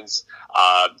guard's hands,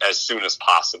 as soon as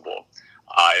possible.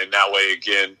 And that way,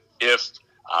 again, if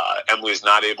Emily's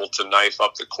not able to knife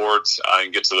up the court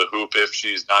and get to the hoop, if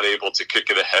she's not able to kick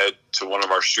it ahead to one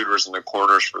of our shooters in the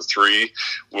corners for three,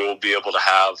 we'll be able to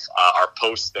have our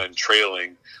post then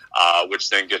trailing, which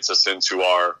then gets us into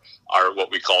our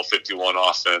what we call 51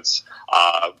 offense,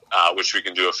 which we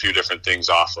can do a few different things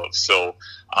off of. So,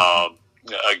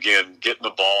 again, getting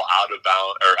the ball out of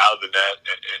the net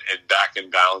and back in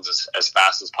bounds as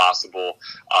fast as possible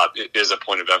it is a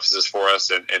point of emphasis for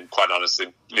us, and quite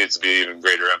honestly needs to be even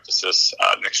greater emphasis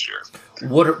next year.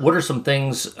 What are some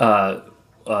things?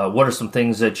 What are some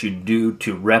things that you do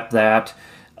to rep that?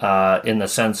 In the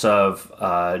sense of,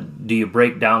 do you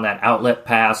break down that outlet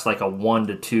pass like a 1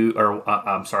 to 2, or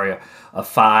a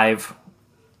 5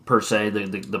 per se?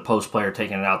 The post player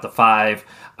taking it out the 5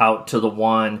 out to the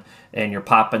 1, and you're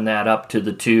popping that up to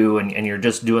the 2, and you're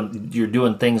just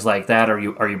doing things like that. Are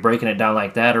you breaking it down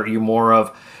like that, or are you more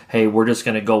of, hey, we're just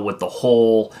going to go with the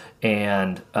whole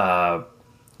and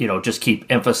just keep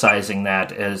emphasizing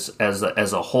that as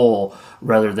a whole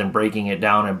rather than breaking it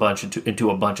down into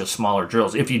a bunch of smaller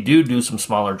drills? If you do some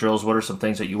smaller drills, what are some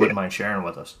things that you wouldn't mind sharing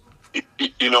with us?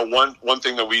 One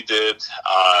thing that we did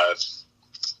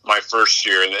my first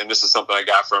year, and this is something I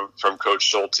got from Coach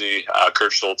Schulte,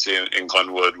 Kurt Schulte in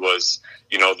Glenwood, was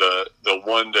the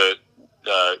one to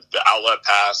the outlet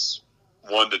pass,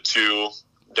 1 to 2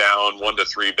 down, 1 to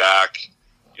 3 back,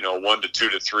 1 to 2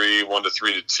 to 3, 1 to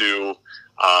 3 to 2.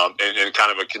 And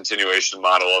kind of a continuation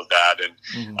model of that.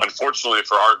 And unfortunately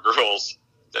for our girls,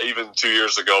 even 2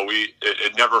 years ago,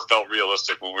 it never felt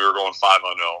realistic when we were going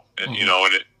 5-on-0, and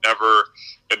and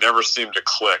it never seemed to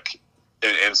click.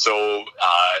 And so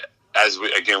as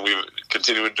we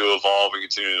continue to evolve and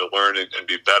continue to learn and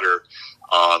be better,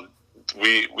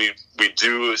 we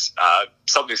do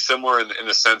something similar in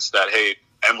the sense that, hey,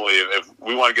 Emily, if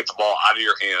we want to get the ball out of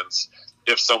your hands,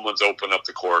 if someone's open up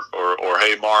the court, or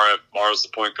hey, Mara's the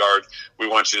point guard, we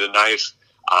want you to knife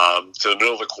to the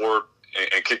middle of the court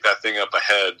and kick that thing up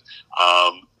ahead,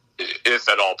 if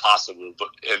at all possible.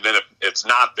 And then if it's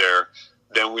not there,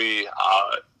 then we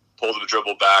pull the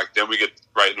dribble back, then we get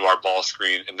right into our ball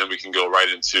screen, and then we can go right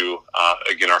into,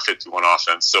 again, our 51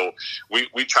 offense. So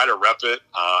we try to rep it.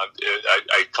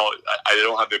 I call it, I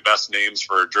don't have the best names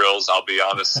for drills, I'll be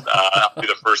honest. I'll be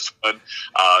the first one.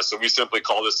 So we simply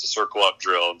call this the circle up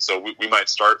drill. And so we might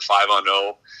start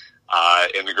 5-on-0,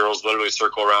 and the girls literally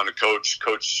circle around a coach.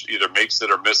 Coach either makes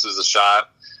it or misses a shot,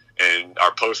 and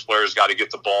our post players got to get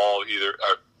the ball either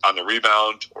on the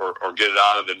rebound or get it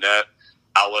out of the net,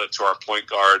 outlet it to our point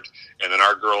guard, and then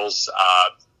our girls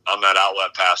on that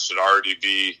outlet pass should already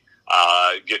be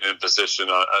getting in position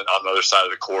on the other side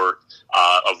of the court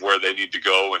of where they need to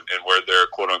go and where they're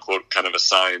quote unquote kind of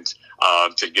assigned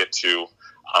to get to,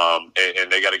 and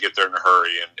they got to get there in a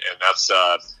hurry, and that's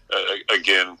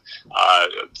again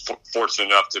fortunate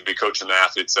enough to be coaching the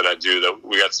athletes that I do, that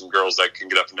we got some girls that can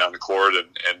get up and down the court,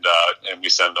 and we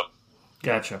send them.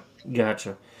 Gotcha.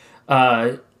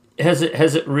 Has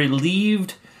it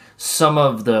relieved some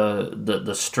of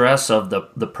the stress of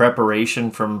the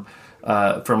preparation from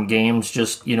games?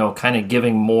 Just kind of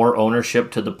giving more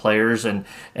ownership to the players and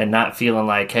not feeling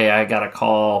like, hey, I got to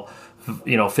call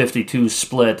 52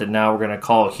 split, and now we're going to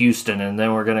call Houston, and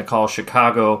then we're going to call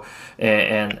Chicago,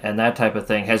 and that type of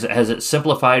thing. Has it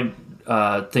simplified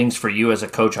things for you as a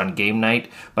coach on game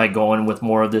night by going with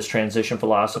more of this transition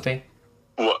philosophy?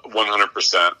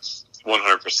 100%.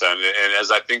 100%. And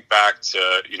as I think back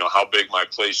to, how big my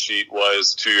play sheet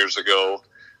was 2 years ago,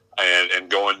 and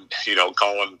going,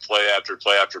 calling play after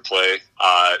play after play,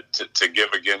 to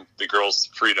give, again, the girls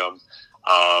freedom,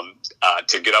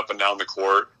 to get up and down the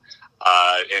court,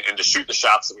 and to shoot the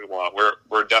shots that we want.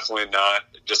 We're definitely not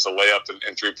just a layup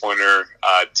and three-pointer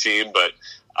team, but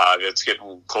it's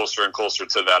getting closer and closer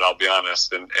to that, I'll be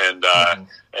honest, and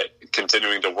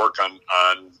continuing to work on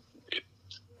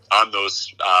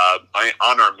those,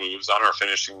 on our moves, on our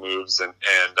finishing moves, and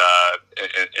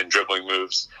dribbling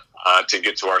moves, to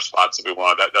get to our spots that we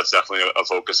want. That's definitely a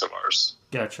focus of ours.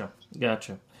 Gotcha.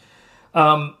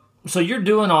 So you're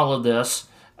doing all of this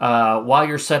while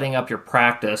you're setting up your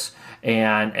practice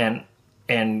and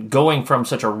going from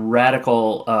such a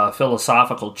radical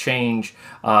philosophical change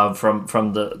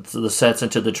from the sets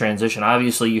into the transition.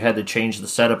 Obviously, you had to change the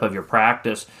setup of your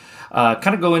practice.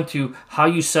 Kind of go into how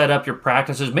you set up your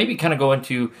practices. Maybe kind of go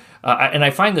into, and I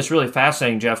find this really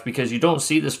fascinating, Jeff, because you don't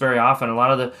see this very often. A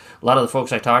lot of the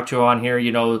folks I talk to on here,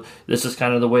 this is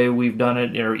kind of the way we've done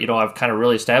it, or I've kind of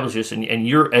really established this, and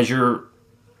you're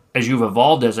as you've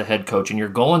evolved as a head coach and you're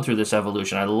going through this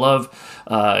evolution. I love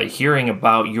hearing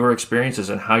about your experiences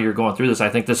and how you're going through this. I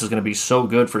think this is going to be so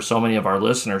good for so many of our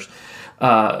listeners.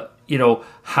 How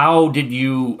did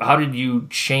you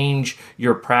change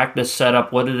your practice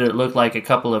setup? What did it look like a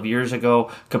couple of years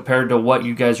ago compared to what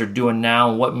you guys are doing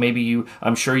now? And what maybe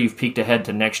I'm sure you've peeked ahead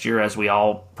to next year, as we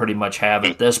all pretty much have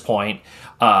at this point.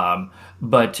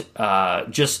 But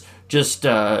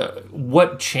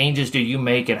what changes did you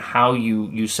make in how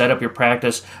you set up your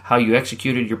practice, how you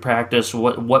executed your practice,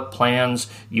 what plans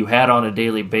you had on a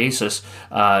daily basis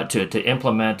to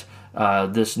implement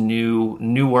this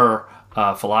newer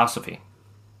philosophy?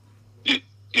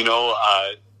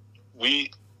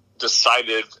 We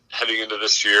decided heading into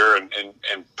this year and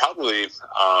probably,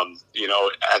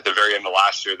 at the very end of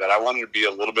last year, that I wanted to be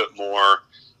a little bit more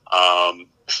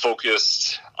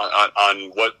focused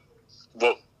on what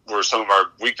were some of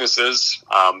our weaknesses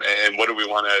and what do we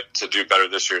want to do better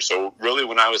this year. So really,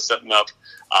 when I was setting up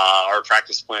our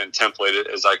practice plan template,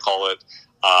 as I call it,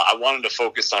 I wanted to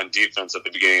focus on defense at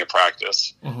the beginning of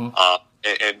practice. Mm-hmm.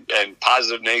 And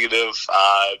positive, negative,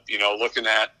 looking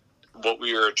at what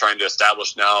we are trying to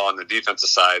establish now on the defensive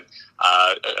side.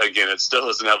 Again, it still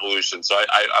is an evolution. So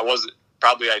I wasn't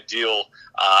probably ideal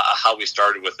how we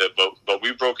started with it, but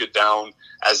we broke it down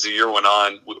as the year went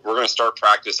on. We're going to start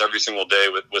practice every single day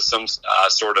with some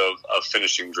sort of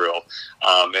finishing drill.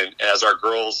 And as our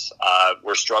girls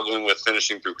were struggling with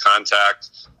finishing through contact,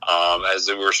 as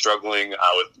they were struggling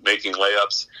with making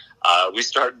layups, we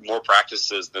started more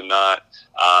practices than not,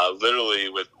 literally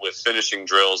with finishing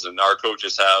drills. And our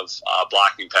coaches have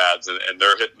blocking pads, and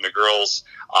they're hitting the girls,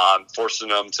 forcing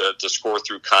them to score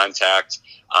through contact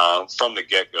from the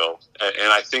get-go.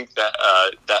 And I think that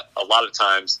a lot of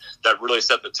times that really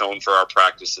set the tone for our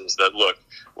practices, that, look,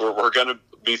 we're going to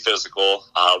be physical.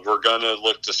 We're going to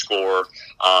look to score,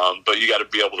 but you got to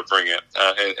be able to bring it.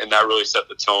 And that really set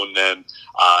the tone then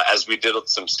as we did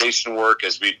some station work,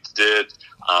 as we did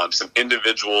some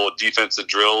individual defensive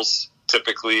drills,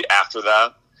 typically after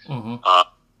that, mm-hmm.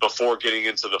 Before getting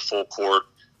into the full court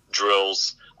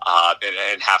drills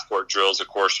and half court drills, of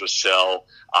course, with shell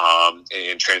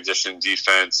and transition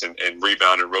defense and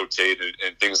rebound and rotate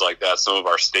and things like that. Some of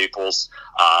our staples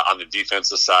on the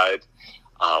defensive side.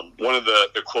 One of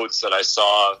the quotes that I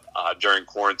saw during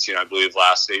quarantine, I believe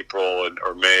last April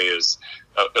or May, is,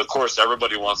 of course,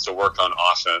 everybody wants to work on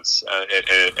offense,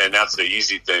 and that's the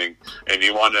easy thing. And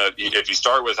you want to, if you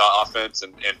start with offense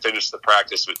and finish the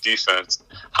practice with defense,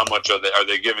 how much are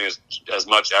they giving as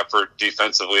much effort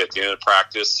defensively at the end of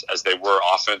practice as they were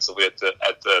offensively at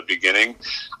the beginning?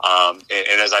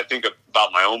 And as I think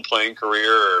about my own playing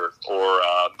career or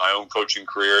my own coaching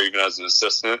career, even as an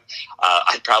assistant,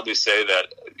 I'd probably say that,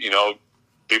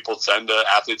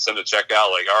 athletes tend to check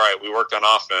out like, all right, we worked on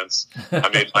offense. I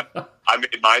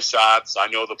made my shots. I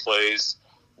know the plays.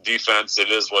 Defense, it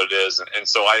is what it is. And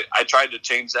so I tried to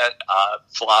change that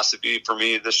philosophy for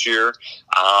me this year.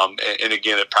 And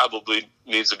again, it probably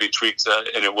needs to be tweaked,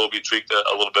 and it will be tweaked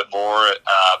a little bit more,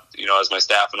 as my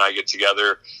staff and I get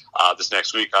together this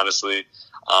next week, honestly.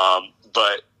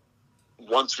 But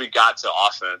once we got to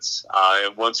offense,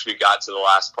 and once we got to the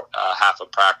last half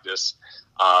of practice,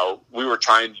 we were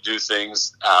trying to do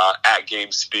things at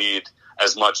game speed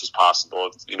as much as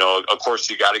possible. Of course,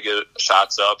 you got to get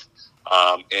shots up.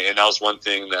 And that was one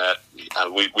thing that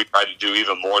we tried to do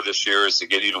even more this year, is to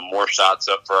get even more shots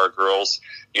up for our girls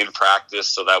in practice,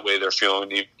 so that way they're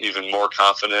feeling even more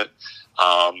confident.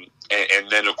 And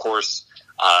then, of course,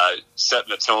 setting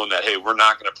the tone that, hey, we're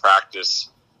not going to practice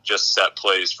just set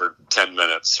plays for 10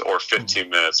 minutes or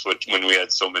 15 minutes, when we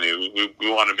had so many.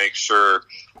 We want to make sure,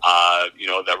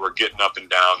 that we're getting up and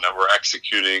down, that we're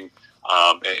executing,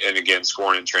 and again,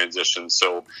 scoring in transition.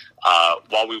 So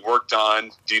while we worked on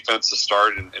defense to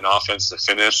start and offense to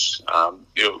finish,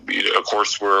 of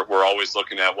course, we're always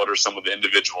looking at what are some of the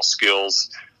individual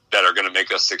skills that are going to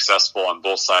make us successful on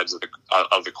both sides of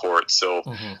the court. So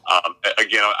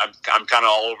again, I'm kind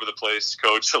of all over the place,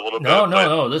 Coach, a little bit.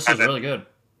 No, this is really good.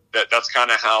 That's kind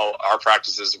of how our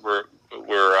practices were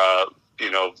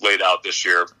laid out this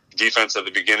year. Defense at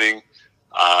the beginning,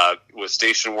 with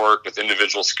station work, with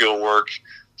individual skill work,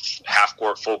 half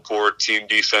court, full court, team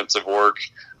defensive work,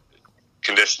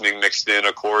 conditioning mixed in,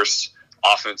 of course,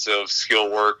 offensive skill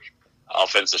work,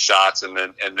 offensive shots, and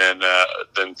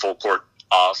then full court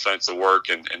offensive work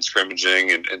and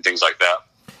scrimmaging and things like that.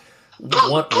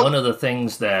 One of the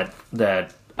things that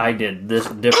I did this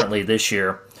differently this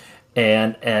year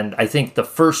And I think the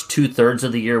first 2/3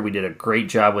 of the year we did a great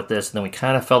job with this, and then we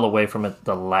kind of fell away from it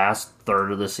the last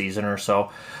third of the season or so.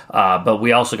 But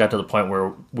we also got to the point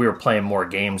where we were playing more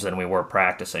games than we were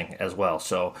practicing as well.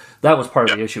 So that was part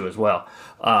of the issue as well.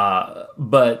 And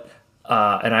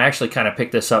I actually kind of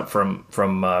picked this up from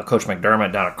Coach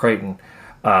McDermott down at Creighton.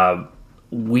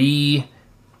 We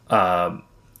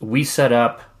set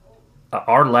up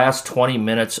our last 20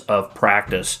 minutes of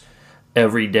practice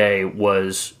every day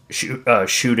was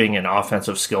shooting and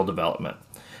offensive skill development.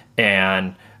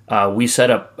 And we set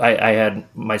up, I had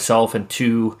myself and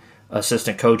 2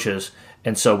 assistant coaches,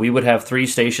 and so we would have 3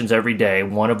 stations every day.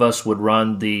 One of us would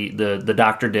run the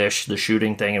Dr. Dish, the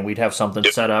shooting thing, and we'd have something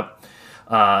set up.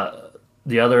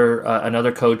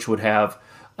 Another coach would have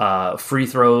free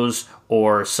throws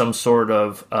or some sort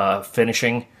of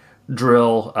finishing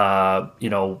drill,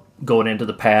 going into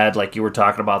the pad like you were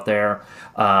talking about there.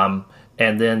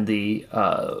 And then the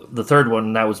third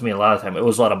one, that was me a lot of time. It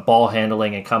was a lot of ball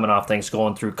handling and coming off things,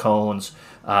 going through cones,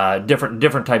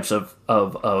 different types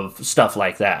of stuff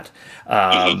like that.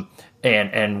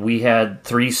 And we had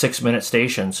 3 6-minute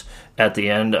stations at the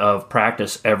end of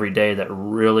practice every day that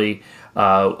really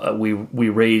we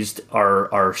raised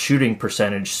our shooting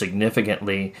percentage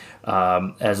significantly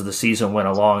as the season went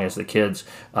along, as the kids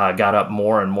got up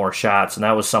more and more shots. And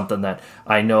that was something that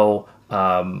I know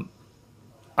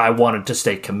I wanted to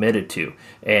stay committed to,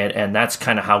 and that's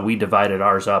kind of how we divided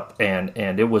ours up, and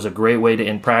it was a great way to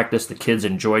end practice. The kids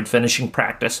enjoyed finishing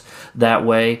practice that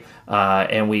way,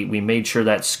 and we made sure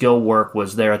that skill work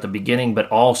was there at the beginning, but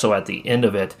also at the end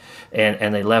of it,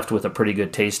 and they left with a pretty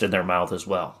good taste in their mouth as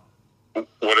well.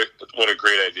 What a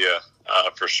great idea,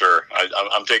 for sure.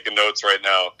 I'm taking notes right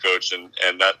now, Coach, and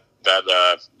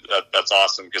that's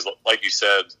awesome, because like you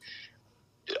said,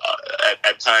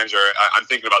 at times, or I'm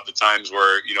thinking about the times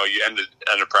where you end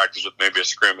a practice with maybe a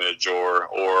scrimmage or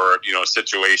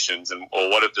situations, and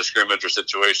what if the scrimmage or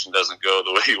situation doesn't go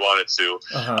the way you want it to?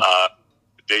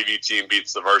 Davy team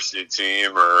beats the varsity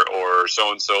team, or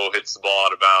so and so hits the ball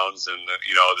out of bounds, and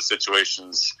the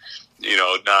situation's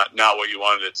not what you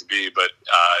wanted it to be. But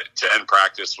to end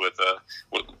practice with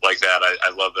like that,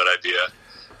 I love that idea.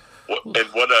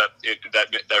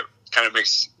 That kind of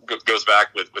goes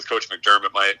back with Coach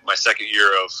McDermott. My second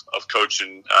year of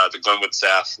coaching the Glenwood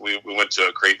staff, we went to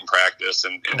a Creighton practice,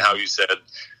 and how you said,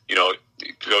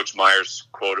 Coach Meyer's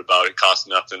quote about it costs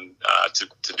nothing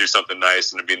to do something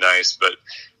nice and to be nice. But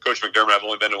Coach McDermott, I've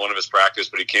only been to one of his practice,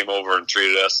 but he came over and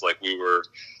treated us like we were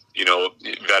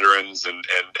veterans and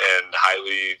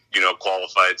highly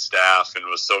qualified staff, and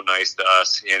was so nice to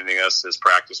us, handing us his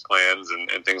practice plans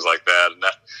and things like that. And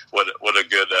that what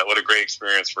a great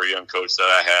experience for a young coach that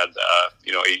I had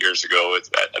 8 years ago at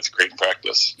the Creighton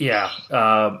practice. Yeah,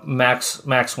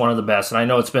 Max, one of the best, and I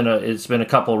know it's been a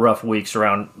couple rough weeks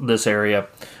around this area,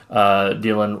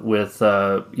 dealing with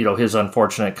his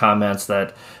unfortunate comments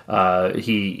that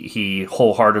he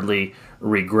wholeheartedly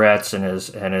regrets and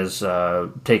has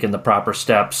taken the proper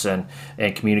steps and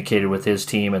communicated with his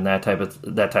team and that type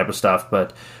of stuff.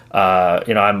 But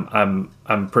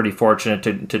I'm pretty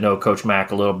fortunate to know Coach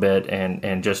Mack a little bit,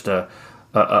 and just a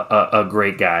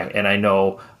great guy. And I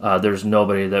know there's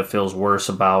nobody that feels worse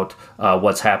about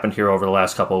what's happened here over the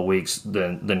last couple of weeks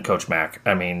than Coach Mack.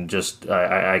 I mean, just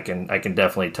I can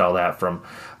definitely tell that from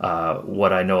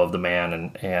what I know of the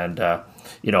man, and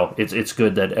it's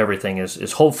good that everything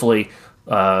is hopefully.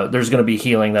 There's going to be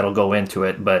healing that'll go into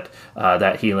it, but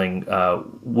that healing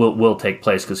will take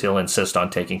place, because he'll insist on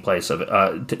taking place of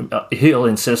it. He'll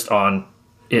insist on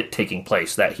it taking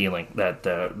place, that healing that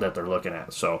they're looking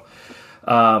at. So,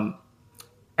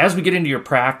 as we get into your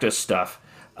practice stuff,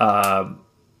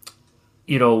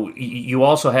 you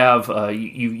also have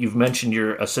you've mentioned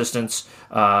your assistants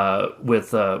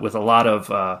with a lot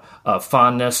of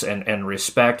fondness and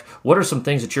respect. What are some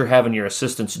things that you're having your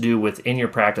assistants do within your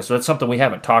practice? So that's something we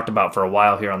haven't talked about for a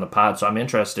while here on the pod. So I'm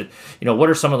interested. What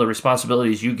are some of the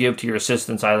responsibilities you give to your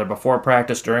assistants, either before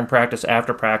practice, during practice,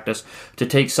 after practice, to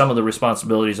take some of the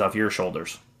responsibilities off your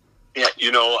shoulders? Yeah,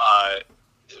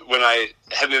 when I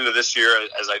head into this year,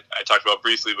 as I talked about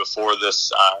briefly before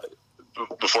this.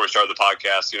 Before we started the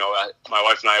podcast, my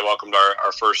wife and I welcomed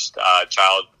our first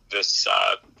child this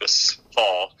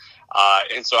fall,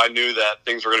 and so I knew that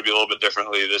things were going to be a little bit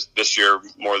differently this year,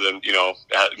 more than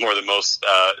most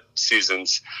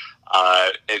seasons.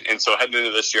 And so heading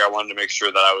into this year, I wanted to make sure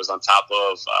that I was on top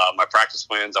of my practice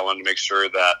plans. I wanted to make sure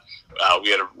that we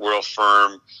had a real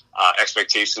firm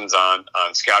expectations on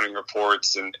scouting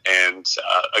reports, and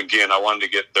again, I wanted to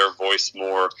get their voice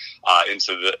more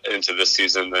into this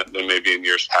season than maybe in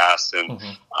years past. And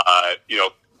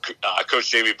Coach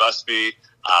Jamie Busby,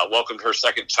 welcomed her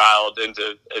second child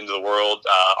into the world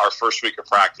our first week of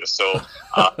practice. So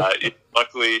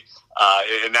luckily,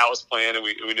 and that was planned, and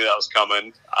we knew that was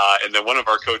coming. And then one of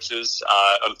our coaches,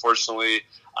 unfortunately,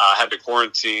 had to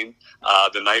quarantine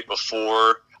the night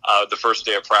before the first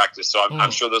day of practice. So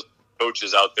I'm sure those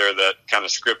coaches out there that kind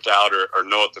of script out or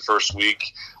know what the first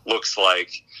week looks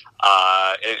like.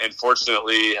 And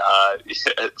fortunately,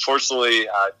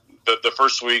 the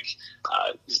first week,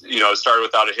 started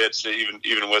without a hitch,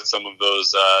 even with some of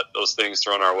those things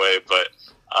thrown our way. But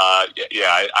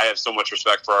I have so much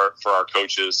respect for our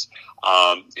coaches,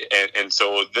 and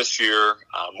so this year,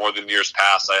 more than years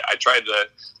past, I tried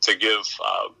to give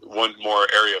one more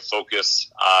area of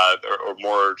focus or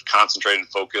more concentrated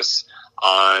focus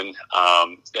on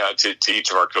to each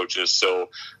of our coaches. So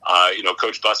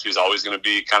Coach Busby is always going to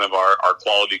be kind of our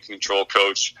quality control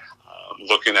coach.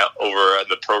 Looking over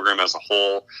the program as a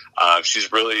whole,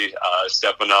 she's really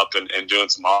stepping up and doing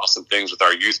some awesome things with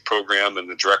our youth program and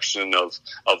the direction of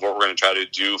what we're going to try to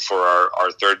do for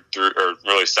our third through, or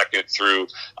really second through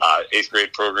eighth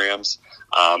grade programs,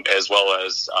 as well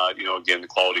as again, the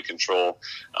quality control.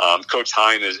 Coach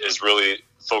Hine is really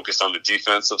focused on the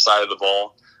defensive side of the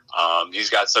ball. He's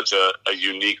got such a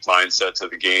unique mindset to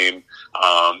the game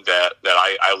that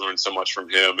I learned so much from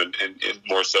him, and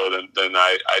more so than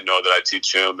I know that I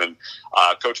teach him. And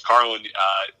Coach Carlin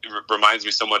reminds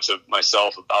me so much of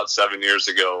myself about 7 years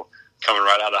ago, coming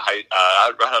right out of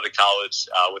college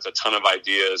with a ton of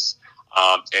ideas.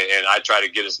 And I try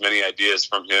to get as many ideas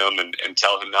from him and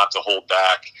tell him not to hold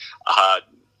back.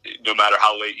 No matter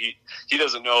how late he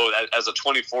doesn't know that as a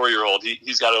 24-year-old,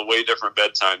 he's got a way different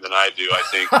bedtime than I do, I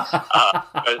think,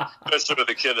 especially with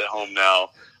a kid at home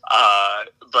now.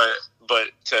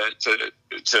 But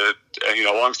to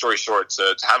long story short,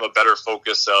 to have a better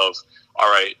focus of, all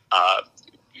right,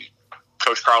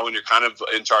 Coach Carlin, you're kind of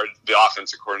in charge of the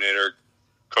offensive coordinator.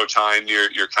 Coach Hine,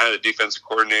 you're kind of the defensive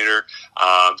coordinator.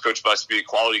 Coach Busby,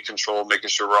 quality control, making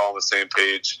sure we're all on the same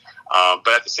page. But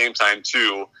at the same time,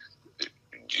 too,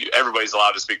 everybody's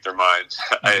allowed to speak their mind.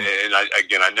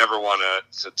 Mm-hmm. I never want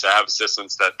to have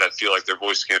assistants that feel like their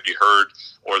voice can't be heard,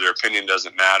 or their opinion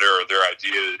doesn't matter, or their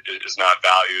idea is not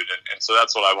valued. And so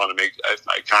that's what I want to make.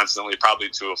 I constantly, probably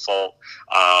to a fault,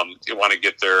 want to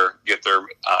get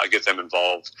them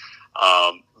involved.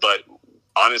 But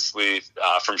honestly,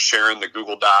 from sharing the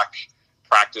Google Doc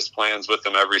practice plans with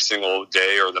them every single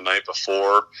day or the night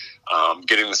before,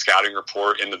 getting the scouting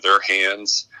report into their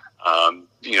hands,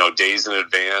 days in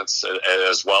advance,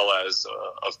 as well as,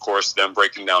 of course, them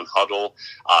breaking down huddle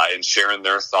and sharing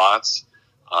their thoughts.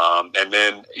 And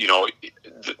then,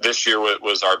 this year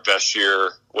was our best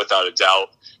year, without a doubt,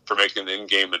 for making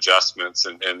in-game adjustments.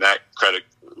 And that credit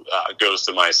goes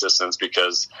to my assistants,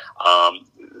 because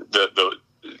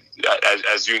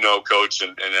as you know, Coach,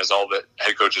 and as all the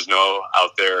head coaches know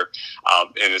out there,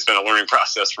 and it's been a learning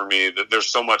process for me, that there's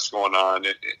so much going on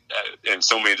and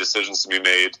so many decisions to be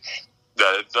made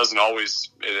that it's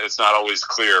not always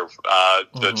clear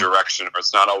the direction, or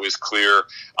it's not always clear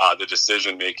the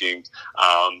decision making.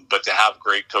 But to have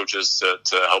great coaches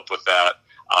to help with that,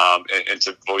 and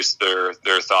to voice their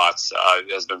thoughts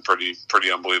has been pretty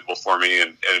unbelievable for me,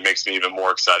 and it makes me even more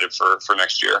excited for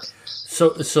next year.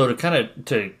 So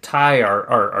to tie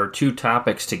our two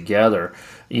topics together,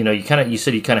 you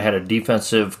said you kind of had a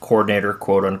defensive coordinator,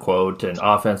 quote unquote, and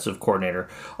offensive coordinator.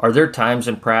 Are there times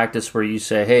in practice where you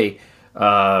say, hey,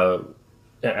 I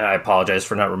apologize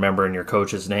for not remembering your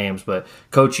coaches' names, but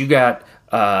Coach, you got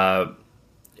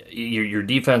your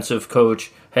defensive coach,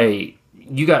 hey,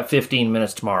 you got 15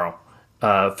 minutes tomorrow.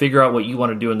 Figure out what you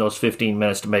want to do in those 15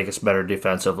 minutes to make us better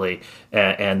defensively,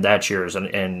 and that's yours.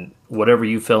 And whatever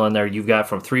you fill in there, you've got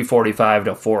from 3:45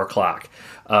 to 4 o'clock.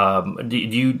 Do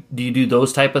you do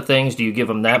those type of things? Do you give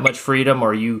them that much freedom,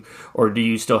 or do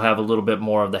you still have a little bit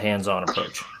more of the hands-on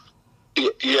approach?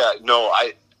 Yeah, no,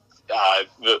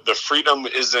 the freedom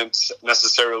isn't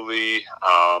necessarily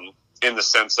in the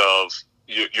sense of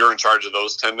you're in charge of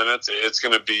those 10 minutes. It's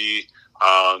going to be,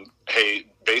 hey,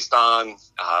 based on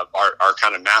our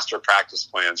kind of master practice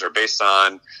plans, or based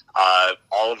on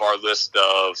all of our list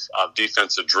of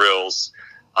defensive drills,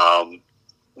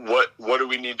 what do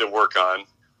we need to work on?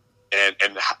 And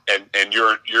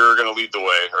you're going to lead the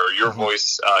way, or your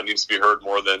voice needs to be heard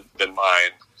more than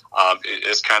mine.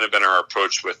 It's kind of been our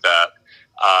approach with that.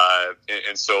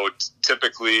 And so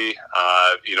typically,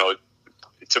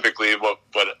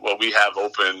 what we have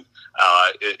open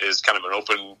is kind of an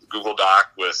open Google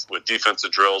Doc with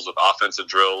defensive drills, with offensive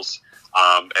drills,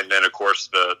 and then of course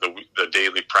the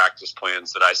daily practice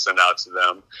plans that I send out to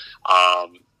them.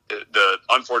 the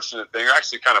unfortunate thing, or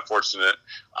actually kind of fortunate,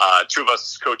 two of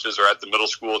us coaches are at the middle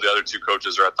school, the other two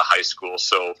coaches are at the high school.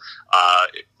 So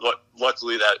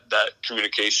luckily that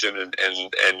communication and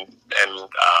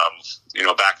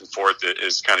back and forth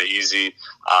is kind of easy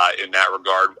in that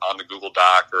regard on the Google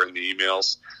Doc or in the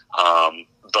emails.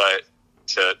 But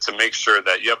to make sure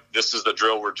that, yep, this is the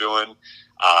drill we're doing.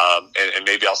 And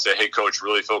maybe I'll say, hey, coach,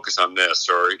 really focus on this,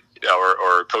 or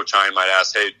Coach Hine might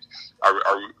ask, hey,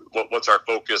 what's our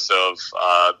focus of,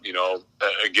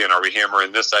 again, are we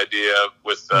hammering this idea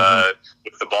with the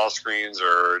ball screens,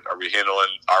 or are we handling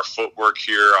our footwork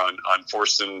here on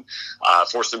forcing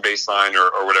baseline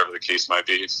or whatever the case might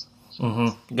be?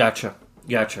 Mm-hmm. Gotcha.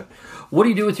 What do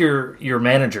you do with your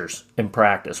managers in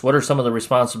practice? What are some of the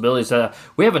responsibilities?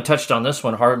 We haven't touched on this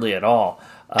one hardly at all.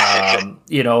 And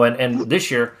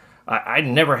this year I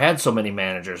never had so many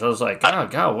managers. I was like, oh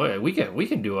God, we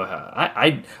can do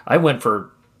I went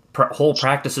for whole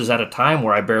practices at a time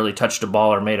where I barely touched a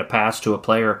ball or made a pass to a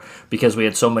player because we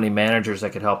had so many managers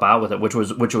that could help out with it, which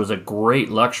was a great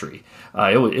luxury.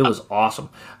 It was awesome.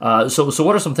 So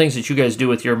what are some things that you guys do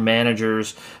with your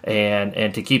managers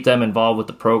and to keep them involved with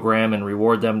the program and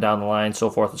reward them down the line, so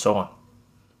forth and so on?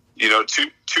 2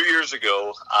 years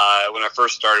ago, when I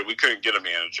first started, we couldn't get a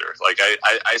manager. Like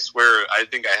I swear, I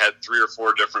think I had 3 or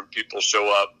 4 different people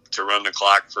show up to run the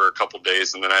clock for a couple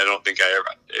days, and then I don't think I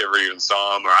ever even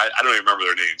saw them, or I don't even remember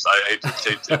their names. I hate to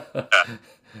say that.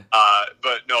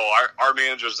 But no, our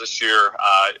managers this year,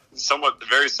 somewhat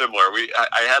very similar.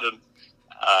 I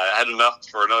had enough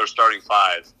for another starting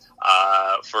 5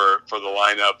 for the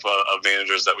lineup of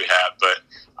managers that we had. But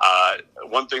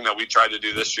one thing that we tried to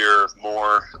do this year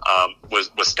more was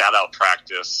stat out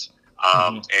practice,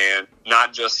 and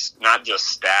not just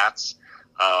stats,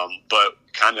 but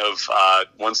kind of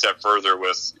one step further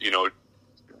with,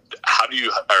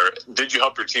 did you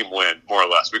help your team win, more or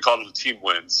less? We called them team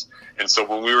wins. And so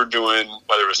when we were doing,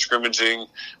 whether it was scrimmaging,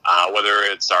 whether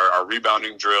it's our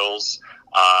rebounding drills,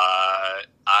 I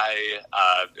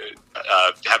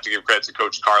have to give credit to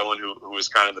Coach Carlin, who was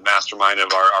kind of the mastermind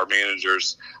of our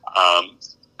managers,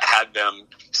 had them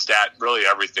stat really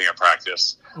everything at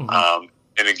practice.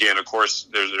 And again, of course,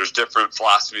 there's different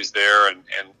philosophies there, and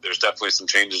there's definitely some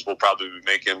changes we'll probably be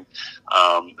making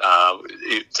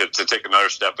to take another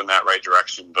step in that right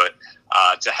direction. But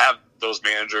to have those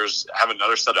managers have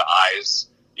another set of eyes,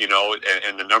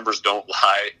 and the numbers don't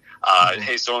lie.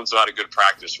 Hey, so-and-so had a good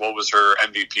practice. What was her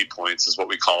MVP points is what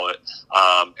we call it.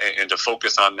 And to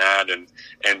focus on that and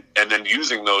then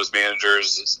using those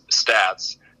managers'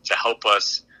 stats to help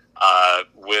us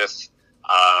with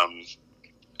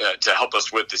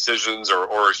decisions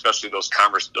or especially those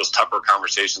tougher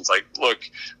conversations. Like, look,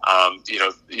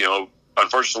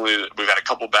 unfortunately, we've had a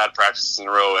couple bad practices in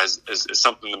a row. Is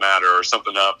something the matter or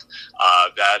something up?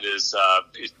 That is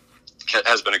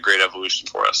has been a great evolution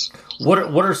for us. What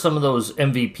are some of those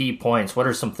MVP points? What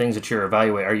are some things that you're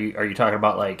evaluating? Are you talking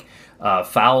about like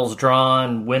fouls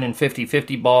drawn, winning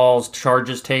 50-50 balls,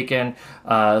 charges taken,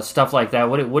 stuff like that?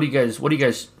 What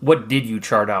did you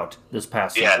chart out this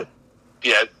past season?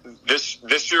 Yeah,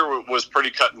 this year was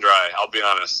pretty cut and dry, I'll be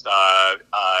honest.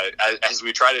 As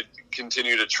we try to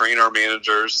continue to train our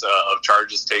managers of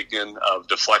charges taken, of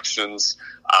deflections,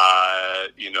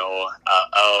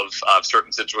 of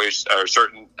certain situations or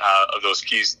certain of those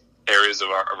key areas of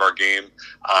our game,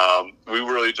 we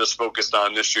really just focused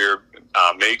on this year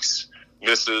makes,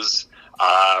 misses,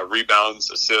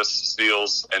 rebounds, assists,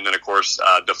 steals, and then of course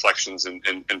deflections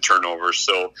and turnovers.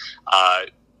 So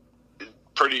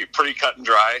pretty cut and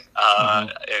dry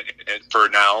and for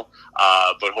now,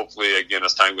 but hopefully again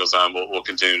as time goes on we'll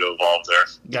continue to evolve there.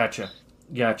 Gotcha.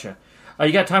 You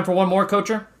got time for one more,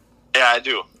 Coacher? Yeah, I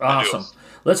do. Awesome.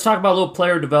 Let's talk about a little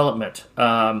player development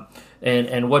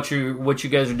and what you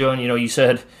guys are doing. You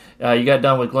said you got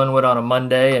done with Glenwood on a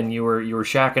Monday, and you were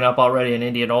shacking up already in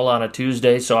Indianola on a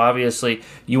Tuesday. So obviously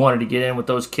you wanted to get in with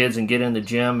those kids and get in the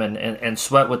gym and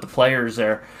sweat with the players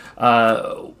there.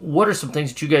 What are some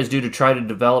things that you guys do to try to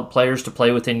develop players to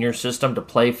play within your system, to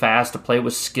play fast, to play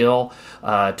with skill,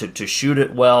 to shoot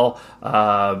it well?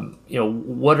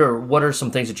 What are some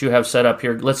things that you have set up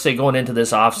here? Let's say going into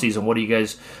this off season, what are you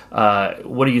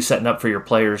setting up for your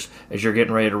players as you're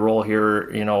getting ready to roll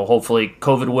here? Hopefully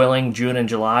COVID willing, June and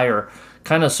July, or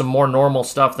kind of some more normal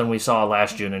stuff than we saw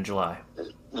last June and July.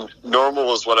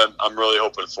 Normal is what I'm really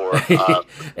hoping for.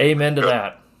 Amen to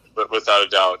that. But without a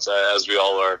doubt, as we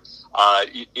all are.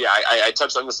 I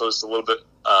touched on this just a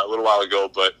little while ago,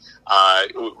 but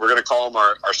we're going to call them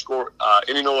our score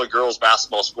Indianola girls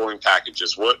basketball scoring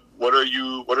packages. What are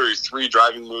your 3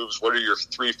 driving moves? What are your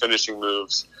 3 finishing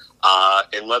moves?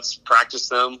 And let's practice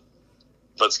them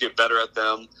let's get better at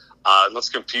them. And let's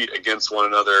compete against one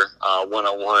another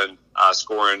one-on-one,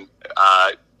 scoring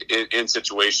in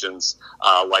situations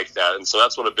like that. And so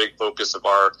that's what a big focus of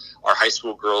our high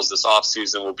school girls this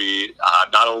offseason will be,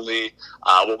 not only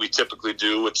what we typically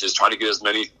do, which is try to get as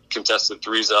many contested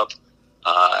threes up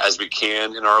as we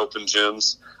can in our open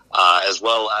gyms, as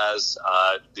well as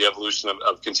the evolution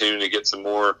of continuing to get some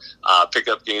more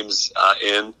pickup games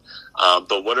in.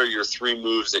 But what are your 3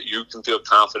 moves that you can feel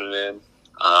confident in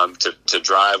to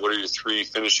drive? What are your 3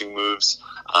 finishing moves?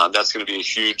 That's going to be a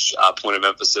huge point of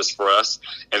emphasis for us.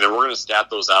 And then we're going to stat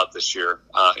those out this year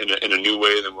in a new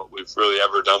way than what we've really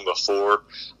ever done before.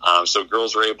 So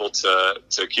girls are able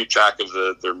to keep track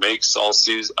of their makes all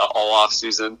off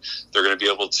season. They're going to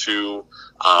be able to,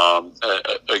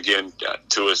 again,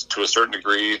 to a certain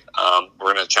degree,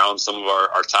 we're going to challenge some of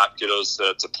our top kiddos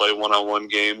to play one-on-one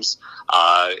games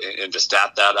and to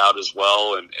stat that out as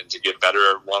well, and to get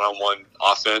better at one-on-one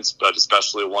offense, but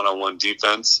especially one-on-one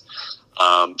defense.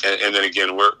 And then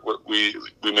again, we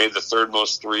made the 3rd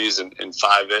most threes in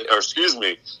 5A, or excuse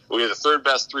me, we had the 3rd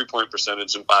best 3-point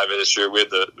percentage in 5A this year. We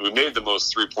made the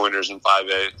most 3-pointers in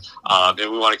 5A,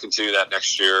 and we want to continue that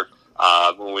next year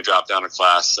when we drop down a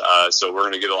class. So we're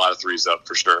going to get a lot of threes up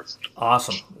for sure.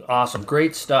 Awesome,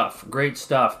 great stuff.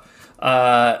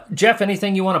 Jeff,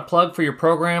 anything you want to plug for your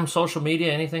program, social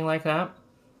media, anything like that?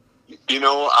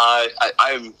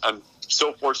 I'm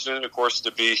so fortunate, of course,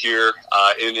 to be here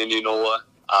in Indianola.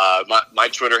 My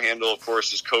Twitter handle, of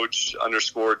course, is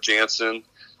Coach_Janssen.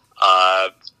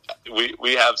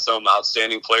 We have some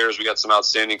outstanding players. We got some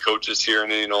outstanding coaches here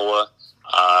in Indianola,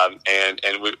 and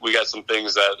we got some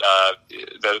things that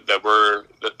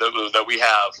we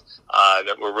have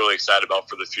that we're really excited about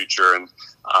for the future. And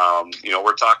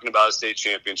we're talking about a state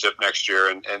championship next year,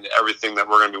 and everything that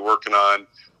we're going to be working on.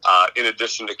 In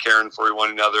addition to caring for one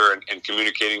another and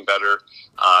communicating better,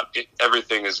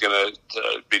 everything is going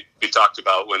to be talked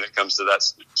about when it comes to that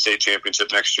state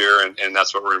championship next year, and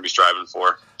that's what we're going to be striving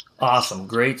for. Awesome.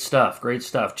 Great stuff.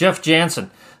 Jeff Janssen,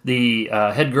 the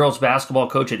head girls basketball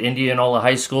coach at Indianola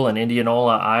High School in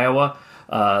Indianola, Iowa.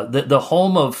 The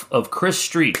home of Chris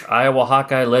Street, Iowa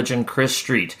Hawkeye legend Chris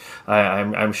Street.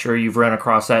 I'm sure you've run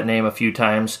across that name a few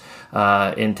times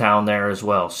in town there as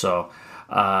well. So,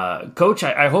 Coach,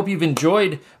 I hope you've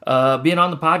enjoyed being on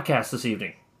the podcast this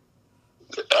evening.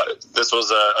 This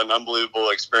was an unbelievable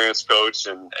experience, Coach,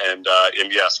 and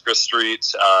yes, Chris Street,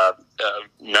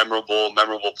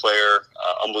 memorable player,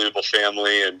 unbelievable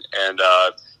family, and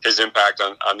his impact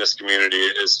on this community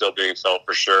is still being felt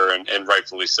for sure, and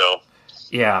rightfully so.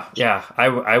 Yeah.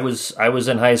 I was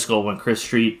in high school when Chris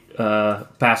Street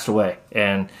passed away,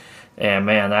 and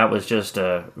man, that was just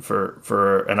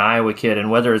for an Iowa kid,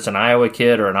 and whether it's an Iowa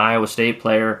kid or an Iowa State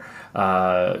player,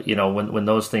 when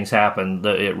those things happen,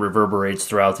 it reverberates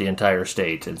throughout the entire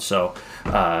state. And so,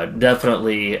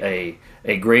 definitely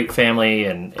a great family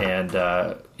and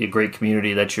a great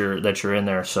community that you're in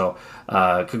there. So,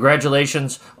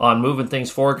 congratulations on moving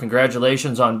things forward.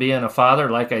 Congratulations on being a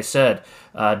father. Like I said,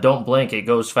 don't blink; it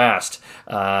goes fast.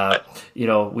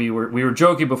 We were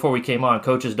joking before we came on.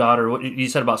 Coach's daughter, what you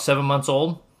said, about 7 months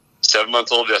old. 7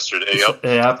 months old yesterday.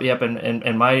 Yep.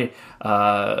 And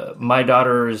my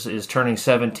daughter is turning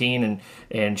 17,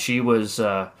 and she was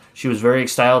very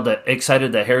excited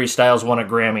that Harry Styles won a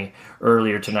Grammy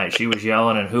earlier tonight. She was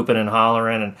yelling and hooping and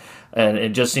hollering, and it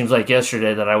just seems like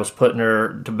yesterday that I was putting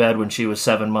her to bed when she was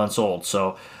 7 months old.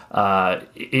 So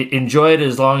enjoy it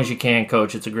as long as you can,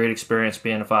 Coach. It's a great experience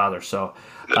being a father. So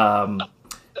I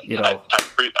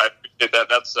appreciate that.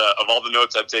 That's of all the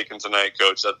notes I've taken tonight,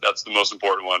 Coach, that's the most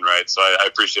important one, right? So I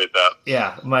appreciate that.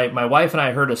 Yeah, my wife and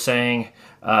I heard a saying,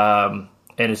 and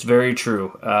it's very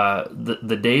true.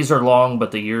 The days are long,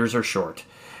 but the years are short.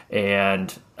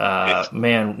 And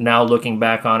man, now looking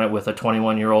back on it with a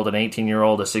 21-year-old, an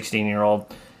 18-year-old, a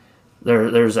 16-year-old,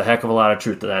 there's a heck of a lot of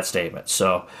truth to that statement.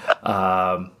 So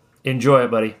enjoy it,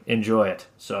 buddy. Enjoy it.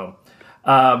 So.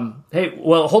 Hey,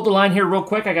 well, hold the line here real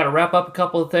quick. I got to wrap up a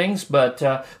couple of things, but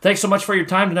thanks so much for your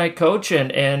time tonight, Coach.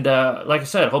 And like I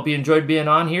said, hope you enjoyed being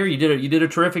on here. You did a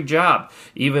terrific job,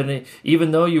 even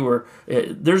though you were.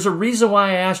 There's a reason why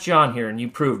I asked you on here, and you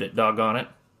proved it. Doggone it.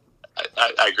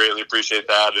 I greatly appreciate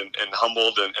that, and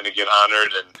humbled, and again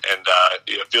honored, and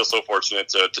feel so fortunate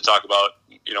to talk about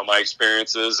my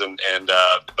experiences and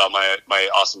about my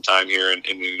awesome time here in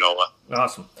Indianola.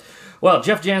 Awesome. Well,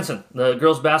 Jeff Janssen, the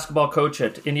girls basketball coach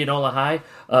at Indianola High,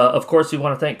 Of course, we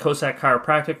want to thank Cossack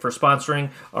Chiropractic for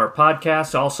sponsoring our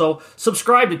podcast. Also,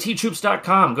 subscribe to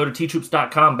teachhoops.com. Go to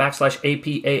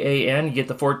teachhoops.com/APAAN. You get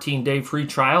the 14-day free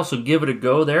trial, so give it a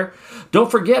go there. Don't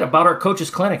forget about our coaches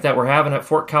clinic that we're having at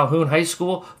Fort Calhoun High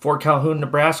School, Fort Calhoun,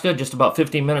 Nebraska, just about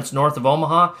 15 minutes north of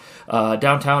Omaha,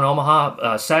 downtown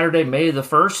Omaha, Saturday, May the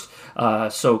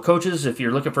 1st. So coaches, if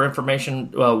you're looking for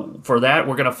information for that,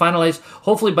 we're going to finalize,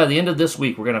 hopefully by the end of this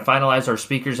week, we're going to finalize our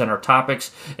speakers and our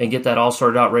topics and get that all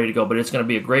sorted out, ready to go. But it's going to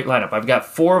be a great lineup. I've got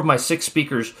 4 of my 6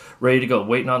 speakers ready to go,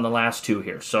 waiting on the last 2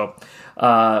 here. So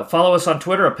follow us on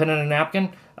Twitter, A Pen and a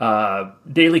Napkin,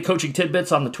 daily coaching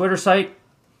tidbits on the Twitter site.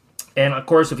 And of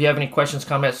course, if you have any questions,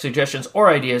 comments, suggestions, or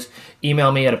ideas,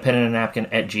 email me at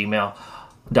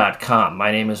apenandanapkin@gmail.com.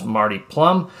 My name is Marty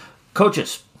Plum.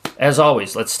 Coaches, as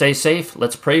always, let's stay safe,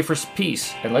 let's pray for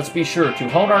peace, and let's be sure to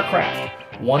hone our craft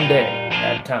one day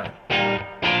at a time.